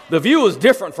I have? The view is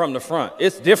different from the front.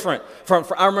 It's different from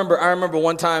I remember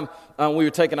one time we were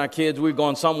taking our kids, we were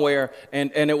going somewhere,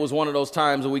 and it was one of those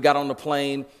times when we got on the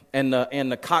plane and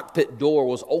the cockpit door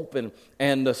was open,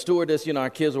 and the stewardess, you know, our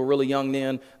kids were really young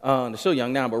then, they're still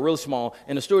young now, but really small,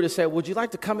 and the stewardess said, would you like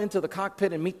to come into the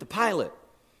cockpit and meet the pilot?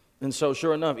 And so,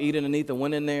 sure enough, Eden and Ethan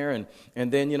went in there,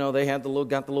 and then, you know, they had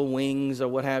got the little wings or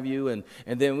what have you, and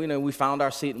then, you know, we found our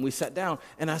seat and we sat down.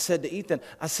 And I said to Ethan,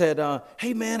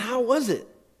 hey, man, how was it?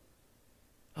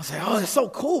 I said, oh, it's so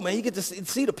cool, man. You get to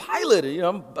see the pilot. And, you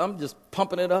know, I'm just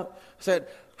pumping it up. I said,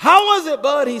 How was it,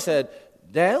 bud? He said,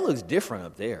 Dad, it looks different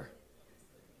up there.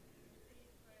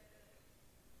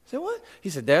 I said, what?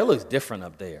 He said, Dad, it looks different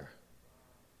up there.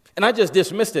 And I just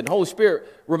dismissed it. The Holy Spirit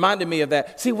reminded me of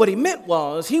that. See, what he meant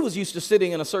was he was used to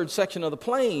sitting in a certain section of the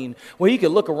plane where he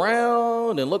could look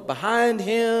around and look behind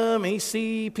him. And he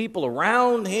see people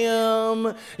around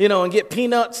him, and get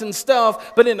peanuts and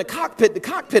stuff. But in the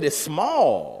cockpit is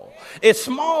small. It's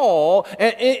small,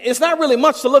 and it's not really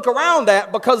much to look around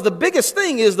at because the biggest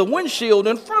thing is the windshield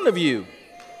in front of you.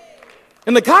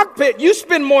 In the cockpit, you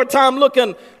spend more time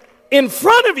looking in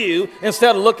front of you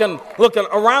instead of looking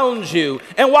around you.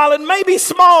 And while it may be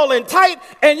small and tight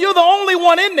and you're the only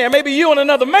one in there, maybe you and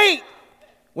another mate,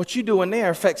 what you do in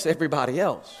there affects everybody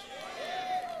else.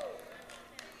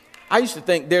 I used to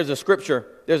think there's a scripture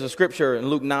in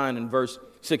Luke 9 and verse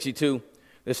 62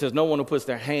 that says no one who puts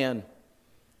their hand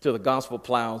to the gospel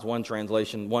plows. One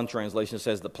translation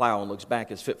says the plow and looks back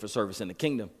is fit for service in the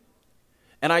kingdom.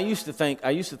 And I used to think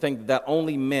that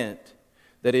only meant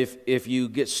that if you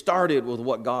get started with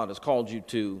what God has called you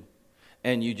to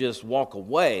and you just walk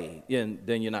away,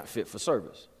 then you're not fit for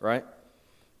service, right?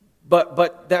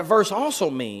 But that verse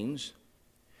also means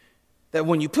that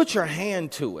when you put your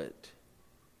hand to it,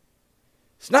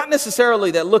 it's not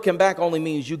necessarily that looking back only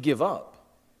means you give up.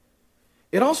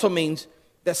 It also means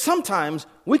that sometimes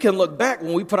we can look back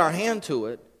when we put our hand to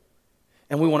it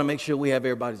and we want to make sure we have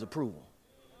everybody's approval.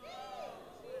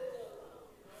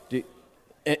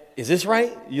 Is this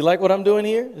right? You like what I'm doing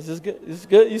here? Is this good? Is this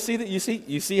good? You see that?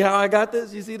 You see how I got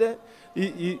this? You see that?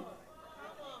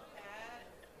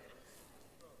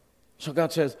 So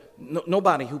God says,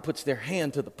 nobody who puts their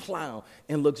hand to the plow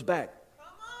and looks back,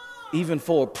 even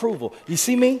for approval. You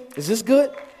see me? Is this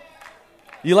good?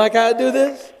 You like how I do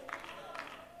this?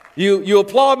 You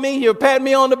applaud me? You pat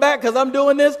me on the back because I'm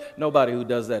doing this? Nobody who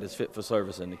does that is fit for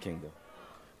service in the kingdom.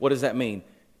 What does that mean?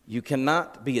 You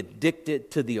cannot be addicted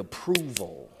to the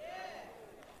approval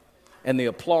and the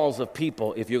applause of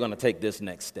people if you're going to take this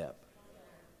next step.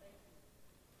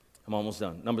 I'm almost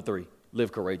done. Number 3,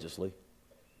 live courageously.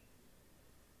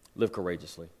 Live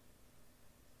courageously.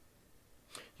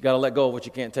 You got to let go of what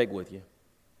you can't take with you.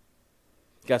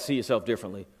 You got to see yourself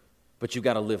differently, but you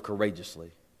got to live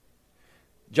courageously.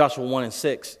 Joshua 1 and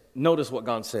 6, notice what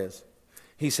God says.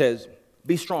 He says,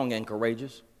 be strong and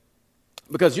courageous,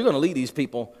 because you're going to lead these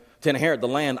people to inherit the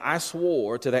land I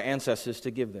swore to their ancestors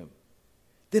to give them.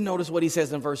 Then notice what he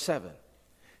says in verse 7.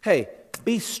 Hey,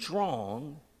 be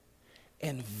strong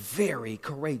and very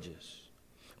courageous.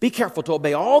 Be careful to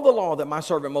obey all the law that my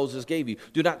servant Moses gave you.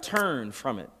 Do not turn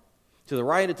from it to the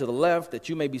right or to the left, that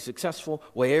you may be successful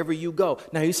wherever you go.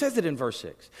 Now, he says it in verse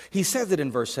 6. He says it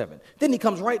in verse 7. Then he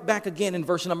comes right back again in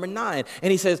verse number 9,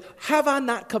 and he says, have I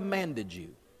not commanded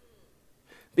you?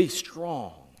 Be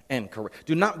strong and courageous.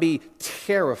 Do not be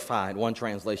terrified, one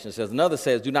translation says. Another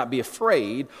says, do not be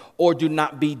afraid or do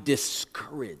not be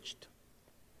discouraged.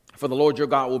 For the Lord your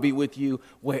God will be with you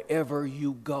wherever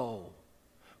you go.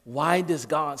 Why does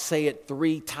God say it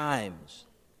 3 times?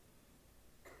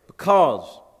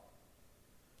 Because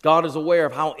God is aware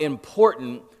of how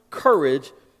important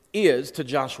courage is to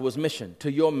Joshua's mission,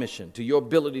 to your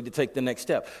ability to take the next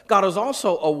step. God is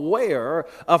also aware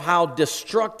of how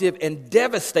destructive and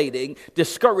devastating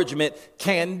discouragement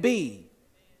can be.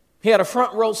 He had a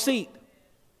front row seat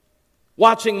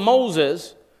watching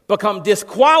Moses become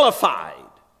disqualified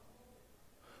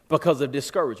because of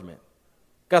discouragement.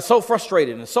 Got so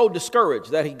frustrated and so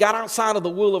discouraged that he got outside of the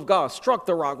will of God, struck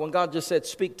the rock when God just said,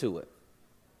 speak to it.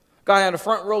 God had a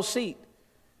front row seat.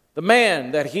 The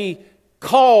man that he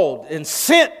called and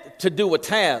sent to do a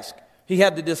task, he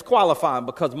had to disqualify him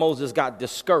because Moses got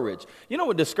discouraged. You know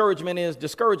what discouragement is?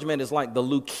 Discouragement is like the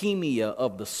leukemia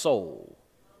of the soul.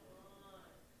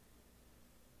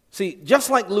 See, just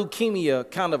like leukemia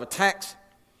kind of attacks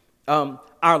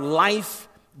our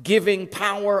life-giving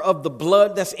power of the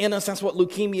blood that's in us, that's what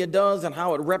leukemia does, and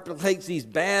how it replicates these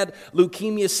bad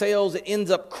leukemia cells. It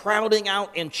ends up crowding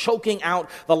out and choking out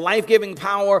the life-giving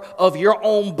power of your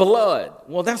own blood.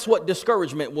 Well, that's what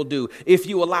discouragement will do if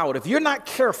you allow it. If you're not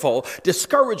careful,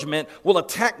 discouragement will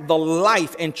attack the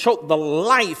life and choke the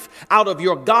life out of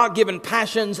your God-given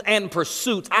passions and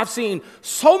pursuits. I've seen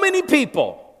so many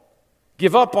people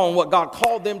give up on what God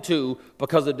called them to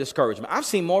because of discouragement. I've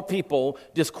seen more people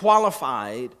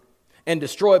disqualified and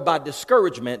destroyed by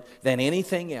discouragement than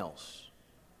anything else.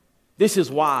 This is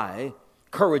why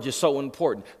courage is so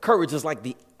important. Courage is like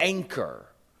the anchor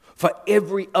for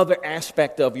every other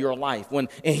aspect of your life. When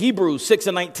in Hebrews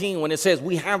 6:19, when it says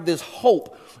we have this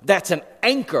hope that's an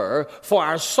anchor for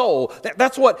our soul,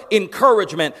 that's what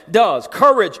encouragement does.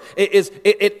 Courage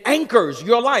it anchors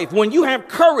your life. When you have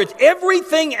courage,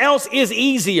 everything else is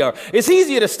easier. It's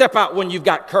easier to step out when you've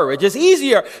got courage. It's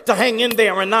easier to hang in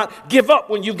there and not give up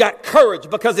when you've got courage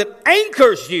because it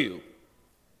anchors you.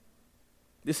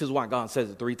 This is why God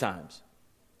says it 3 times.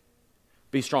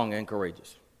 Be strong and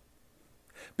courageous.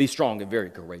 Be strong and very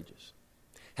courageous.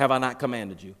 Have I not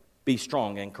commanded you? Be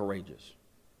strong and courageous.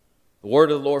 The word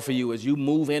of the Lord for you as you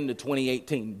move into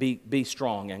 2018, be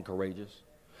strong and courageous.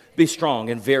 Be strong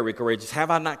and very courageous. Have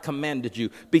I not commanded you?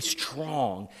 Be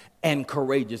strong and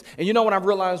courageous. And you know what I've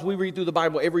realized? We read through the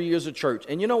Bible every year as a church.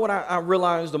 And you know what I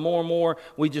realized the more and more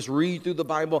we just read through the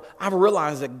Bible? I've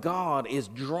realized that God is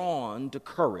drawn to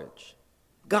courage.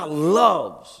 God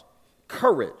loves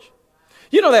courage.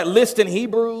 You know that list in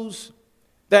Hebrews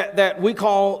that we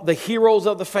call the heroes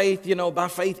of the faith, you know, by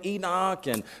faith Enoch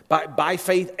and by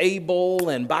faith Abel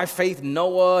and by faith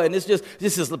Noah. And this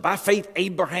is by faith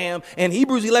Abraham. And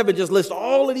Hebrews 11 just lists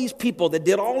all of these people that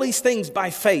did all these things by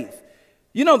faith.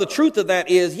 You know, the truth of that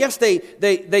is, yes, they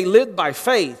lived by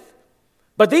faith,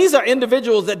 but these are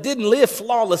individuals that didn't live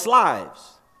flawless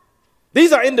lives.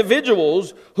 These are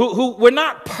individuals who were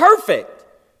not perfect,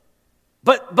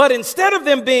 but instead of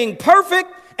them being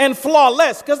perfect and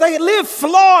flawless, because they lived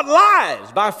flawed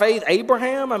lives. By faith,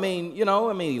 Abraham,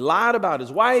 he lied about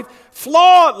his wife,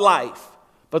 flawed life.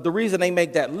 But the reason they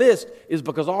make that list is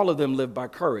because all of them lived by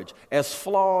courage. As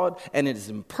flawed and as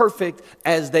imperfect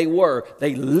as they were,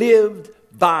 they lived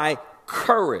by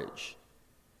courage.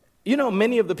 You know,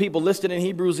 many of the people listed in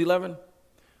Hebrews 11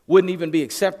 wouldn't even be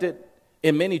accepted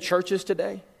in many churches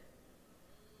today.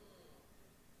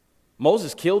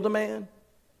 Moses killed a man.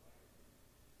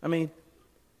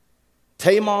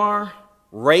 Tamar,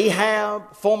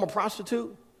 Rahab, former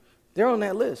prostitute, they're on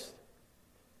that list.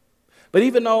 But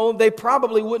even though they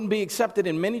probably wouldn't be accepted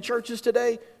in many churches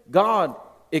today, God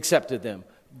accepted them.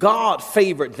 God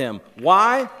favored them.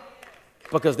 Why?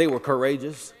 Because they were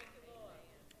courageous.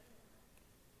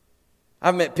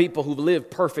 I've met people who've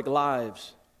lived perfect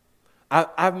lives.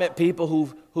 I've met people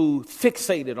who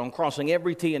fixated on crossing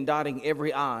every T and dotting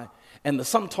every I, and the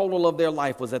sum total of their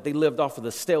life was that they lived off of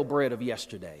the stale bread of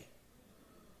yesterday.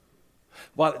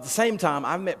 While at the same time,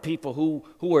 I've met people who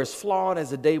were as flawed as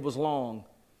the day was long,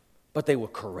 but they were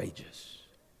courageous.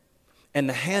 And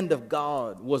the hand of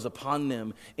God was upon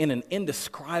them in an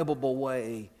indescribable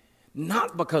way,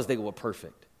 not because they were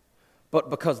perfect, but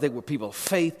because they were people of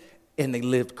faith and they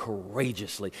lived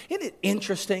courageously. Isn't it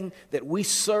interesting that we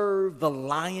serve the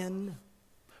Lion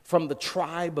from the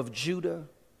tribe of Judah?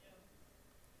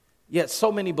 Yet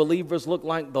so many believers look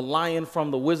like the lion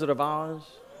from the Wizard of Oz.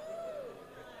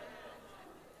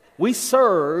 We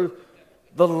serve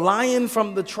the Lion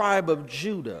from the tribe of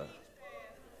Judah.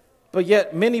 But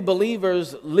yet many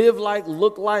believers live like,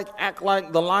 look like, act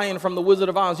like the lion from the Wizard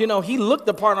of Oz. You know, he looked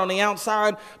the part on the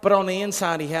outside, but on the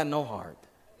inside he had no heart.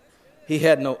 He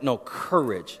had no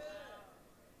courage.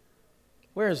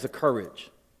 Where is the courage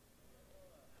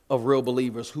of real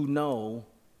believers who know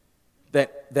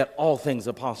that all things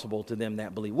are possible to them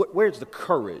that believe? Where's the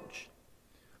courage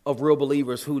of real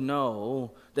believers who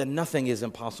know that nothing is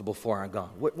impossible for our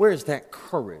God? Where's that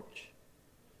courage?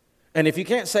 And if you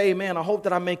can't say amen, I hope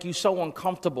that I make you so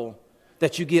uncomfortable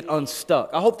that you get unstuck.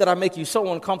 I hope that I make you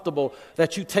so uncomfortable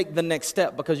that you take the next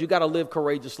step, because you got to live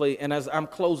courageously. And as I'm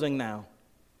closing now,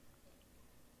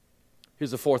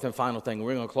 here's the fourth and final thing.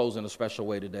 We're going to close in a special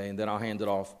way today, and then I'll hand it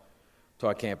off to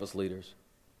our campus leaders.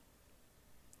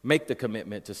 Make the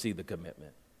commitment to see the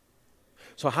commitment.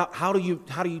 So how do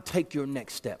you take your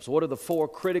next steps? What are the 4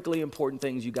 critically important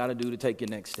things you got to do to take your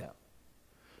next step?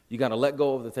 You got to let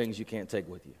go of the things you can't take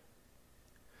with you.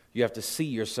 You have to see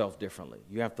yourself differently.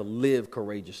 You have to live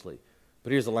courageously.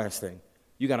 But here's the last thing.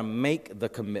 You got to make the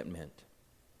commitment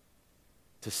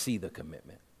to see the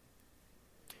commitment.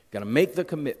 You got to make the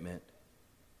commitment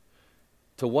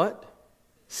to what?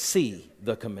 See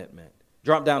the commitment.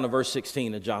 Drop down to verse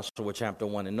 16 of Joshua chapter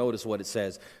 1 and notice what it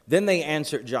says. Then they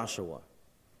answered Joshua.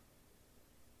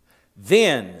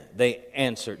 Then they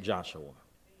answered Joshua.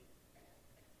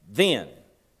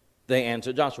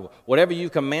 Whatever you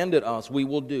commanded us, we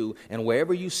will do, and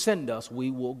wherever you send us, we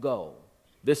will go.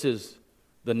 This is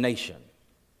the nation.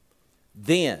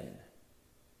 Then,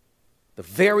 the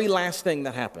very last thing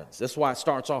that happens, that's why it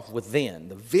starts off with then.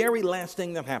 The very last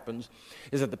thing that happens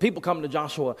is that the people come to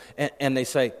Joshua and they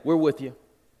say, we're with you.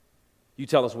 You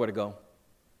tell us where to go.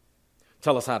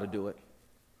 Tell us how to do it.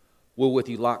 We're with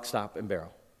you lock, stock, and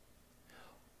barrel.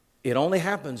 It only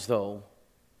happens, though,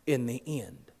 in the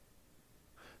end.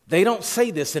 They don't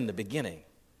say this in the beginning.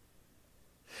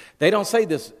 They don't say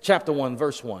this, chapter 1,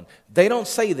 verse 1. They don't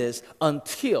say this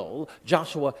until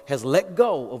Joshua has let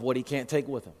go of what he can't take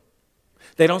with him.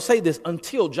 They don't say this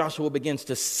until Joshua begins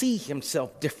to see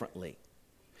himself differently.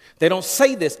 They don't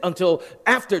say this until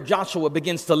after Joshua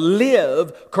begins to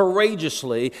live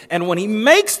courageously. And when he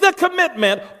makes the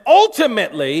commitment,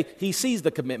 ultimately, he sees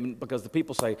the commitment because the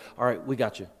people say, all right, we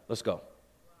got you. Let's go.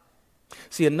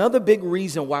 See, another big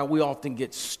reason why we often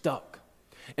get stuck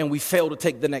and we fail to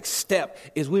take the next step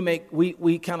is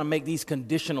we kind of make these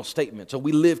conditional statements, or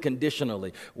we live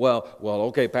conditionally. Well,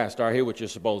 okay, Pastor, I hear what you're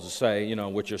supposed to say, you know,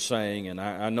 what you're saying, and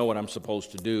I know what I'm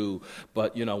supposed to do,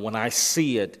 but, you know, when I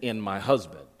see it in my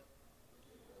husband,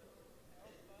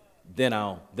 then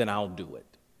I'll do it.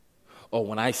 Or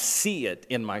when I see it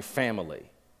in my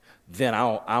family, then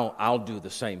I'll do the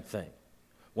same thing.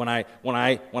 When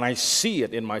I see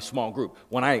it in my small group,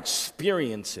 when I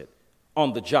experience it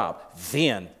on the job,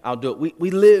 then I'll do it.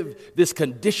 We live this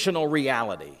conditional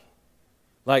reality.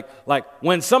 Like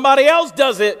when somebody else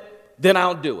does it, then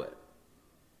I'll do it.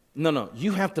 No,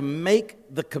 you have to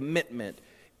make the commitment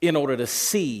in order to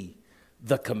see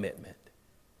the commitment.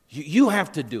 You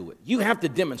have to do it. You have to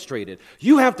demonstrate it.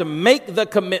 You have to make the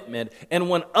commitment. And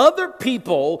when other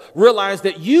people realize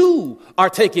that you are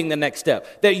taking the next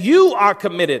step, that you are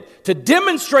committed to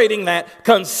demonstrating that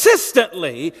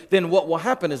consistently, then what will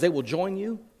happen is they will join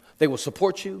you, they will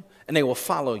support you, and they will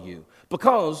follow you.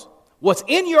 Because what's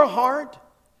in your heart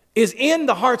is in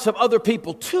the hearts of other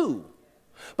people too.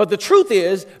 But the truth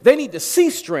is, they need to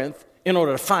see strength in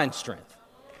order to find strength.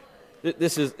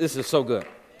 This is so good.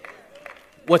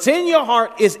 What's in your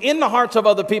heart is in the hearts of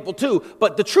other people too.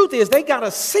 But the truth is, they got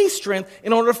to see strength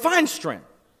in order to find strength.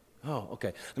 Oh, okay.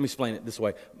 Let me explain it this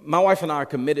way. My wife and I are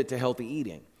committed to healthy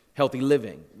eating, healthy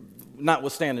living,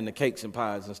 notwithstanding the cakes and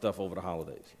pies and stuff over the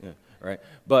holidays. Yeah, right?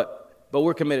 But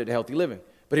we're committed to healthy living.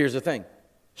 But here's the thing.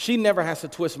 She never has to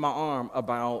twist my arm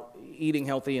about eating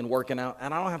healthy and working out,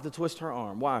 and I don't have to twist her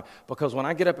arm. Why? Because when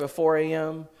I get up at 4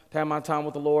 a.m. to have my time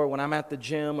with the Lord, when I'm at the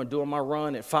gym or doing my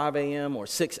run at 5 a.m. or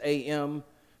 6 a.m.,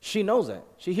 she knows that.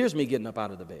 She hears me getting up out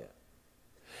of the bed.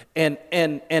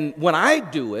 And when I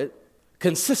do it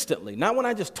consistently, not when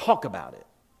I just talk about it,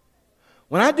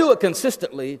 when I do it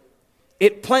consistently,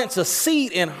 it plants a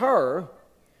seed in her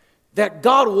that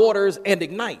God waters and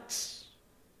ignites.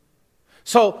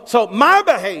 So my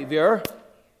behavior,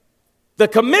 the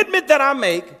commitment that I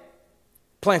make,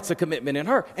 plants a commitment in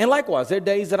her. And likewise, there are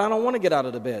days that I don't want to get out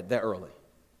of the bed that early.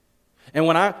 And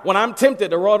when I'm tempted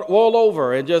to roll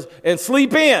over and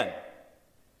sleep in,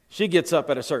 she gets up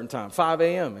at a certain time, 5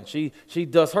 a.m., and she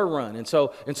does her run. And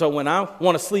so when I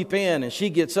want to sleep in and she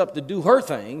gets up to do her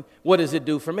thing, what does it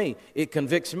do for me? It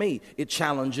convicts me. It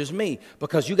challenges me,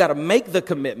 because you got to make the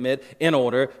commitment in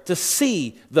order to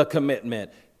see the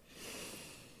commitment.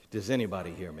 Does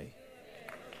anybody hear me?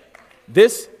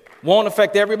 This won't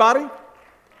affect everybody.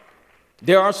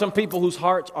 There are some people whose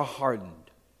hearts are hardened,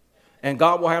 and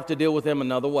God will have to deal with them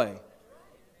another way.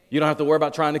 You don't have to worry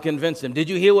about trying to convince them. Did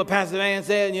you hear what Pastor Van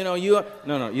said? You don't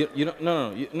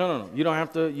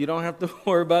have to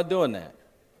worry about doing that.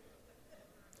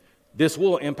 This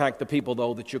will impact the people,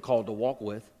 though, that you're called to walk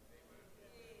with.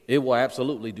 It will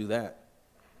absolutely do that.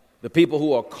 The people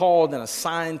who are called and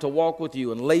assigned to walk with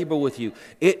you and labor with you,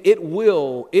 it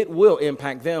will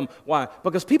impact them. Why?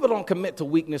 Because people don't commit to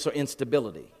weakness or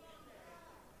instability.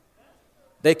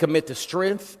 They commit to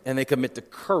strength, and they commit to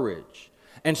courage.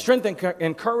 And strength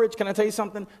and courage, can I tell you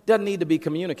something, doesn't need to be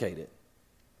communicated.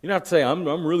 You don't have to say,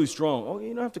 I'm really strong. Oh,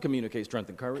 you don't have to communicate strength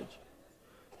and courage.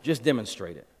 Just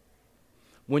demonstrate it.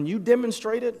 When you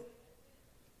demonstrate it,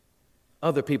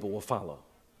 other people will follow.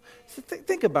 So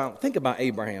think about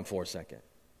Abraham for a second.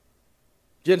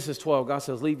 Genesis 12, God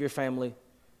says, leave your family,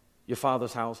 your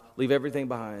father's house, leave everything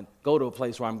behind, go to a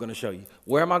place where I'm going to show you.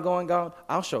 Where am I going, God?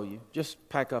 I'll show you. Just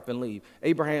pack up and leave.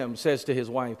 Abraham says to his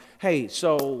wife, hey,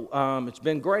 so it's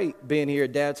been great being here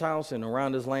at Dad's house and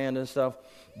around his land and stuff,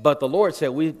 but the Lord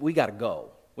said we got to go.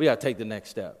 We got to take the next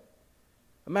step.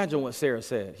 Imagine what Sarah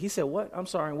said. He said, what? I'm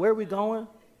sorry, where are we going?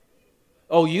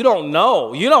 Oh, you don't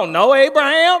know. You don't know,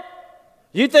 Abraham?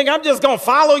 You think I'm just going to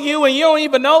follow you and you don't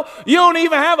even know? You don't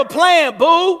even have a plan,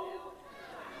 boo.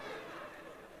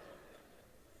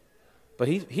 But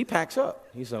he packs up.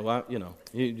 He said, well,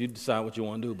 you decide what you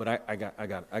want to do, but I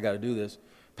got to do this.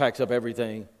 Packs up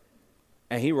everything,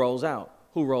 and he rolls out.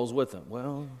 Who rolls with him?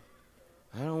 Well,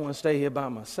 I don't want to stay here by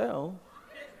myself.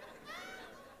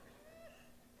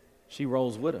 She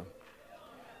rolls with him.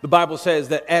 The Bible says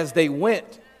that as they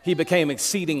went, he became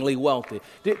exceedingly wealthy.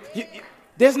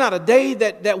 There's not a day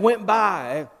that went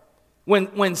by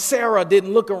When Sarah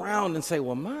didn't look around and say,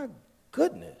 well, my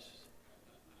goodness,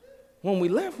 when we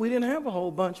left, we didn't have a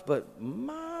whole bunch, but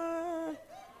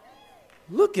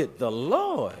look at the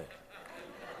Lord.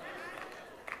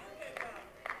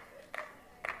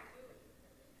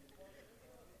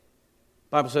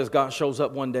 Bible says God shows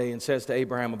up one day and says to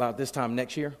Abraham, about this time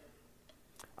next year,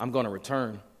 I'm going to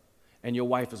return, and your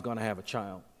wife is going to have a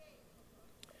child.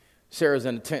 Sarah's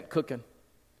in the tent cooking.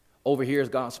 Overhears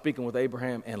God speaking with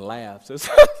Abraham and laughs. Says,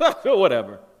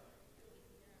 whatever.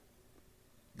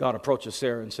 God approaches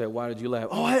Sarah and said, why did you laugh?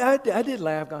 Oh, I did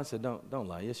laugh. God said, don't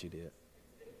lie. Yes, you did.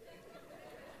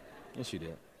 Yes, you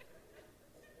did.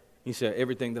 He said,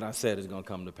 everything that I said is going to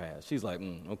come to pass. She's like,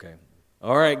 okay.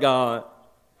 All right, God.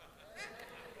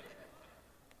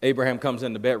 Abraham comes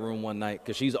in the bedroom one night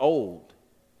because she's old.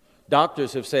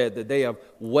 Doctors have said that they have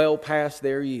well past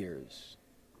their years.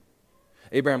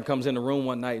 Abraham comes in the room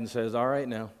one night and says, all right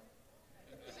now.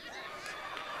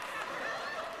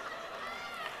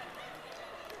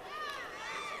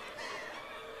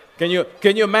 Can you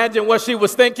imagine what she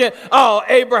was thinking? Oh,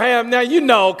 Abraham,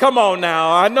 now come on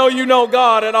now. I know you know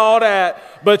God and all that,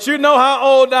 but you know how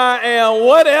old I am,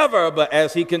 whatever. But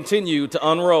as he continued to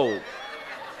unroll,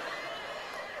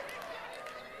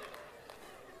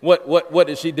 what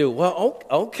did she do? Well,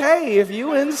 okay, if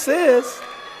you insist.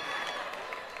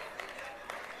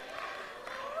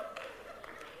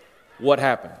 What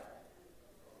happened?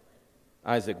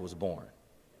 Isaac was born.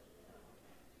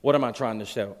 What am I trying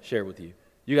to share with you?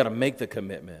 You got to make the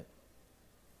commitment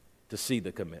to see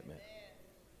the commitment.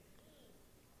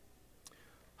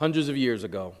 Hundreds of years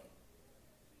ago,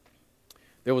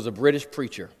 there was a British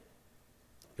preacher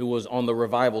who was on the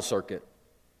revival circuit.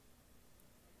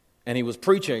 And he was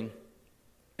preaching,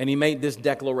 and he made this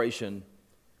declaration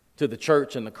to the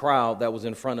church and the crowd that was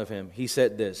in front of him. He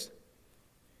said this.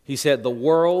 He said, the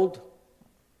world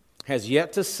has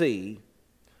yet to see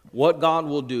what God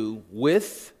will do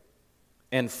with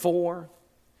and for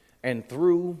and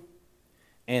through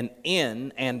and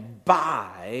in and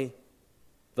by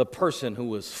the person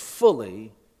who is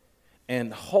fully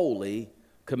and wholly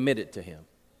committed to him.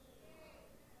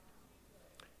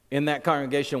 In that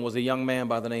congregation was a young man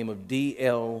by the name of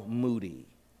D.L. Moody.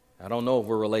 I don't know if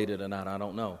we're related or not, I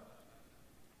don't know.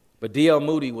 But D.L.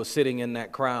 Moody was sitting in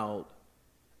that crowd,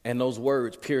 and those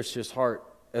words pierced his heart,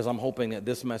 as I'm hoping that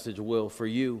this message will for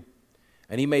you.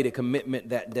 And he made a commitment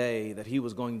that day that he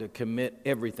was going to commit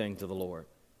everything to the Lord.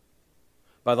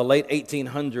 By the late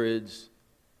 1800s,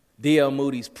 D.L.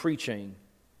 Moody's preaching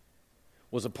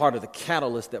was a part of the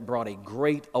catalyst that brought a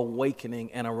great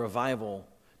awakening and a revival,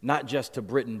 not just to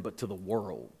Britain, but to the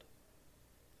world.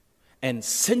 And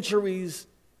centuries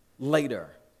later,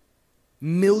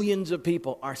 millions of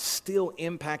people are still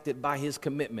impacted by his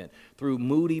commitment through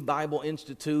Moody Bible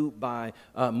Institute, by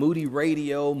Moody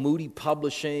Radio, Moody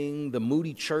Publishing, the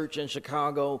Moody Church in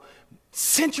Chicago.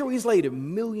 Centuries later,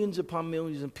 millions upon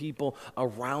millions of people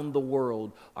around the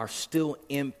world are still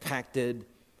impacted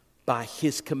by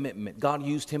his commitment. God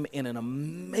used him in an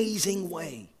amazing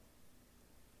way.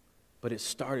 But it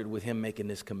started with him making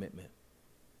this commitment.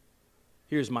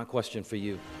 Here's my question for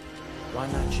you.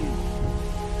 Why not you?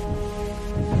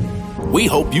 We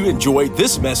hope you enjoyed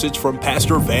this message from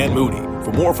Pastor Van Moody.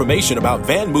 For more information about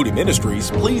Van Moody Ministries,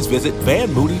 please visit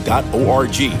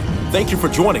vanmoody.org. Thank you for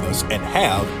joining us and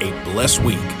have a blessed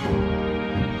week.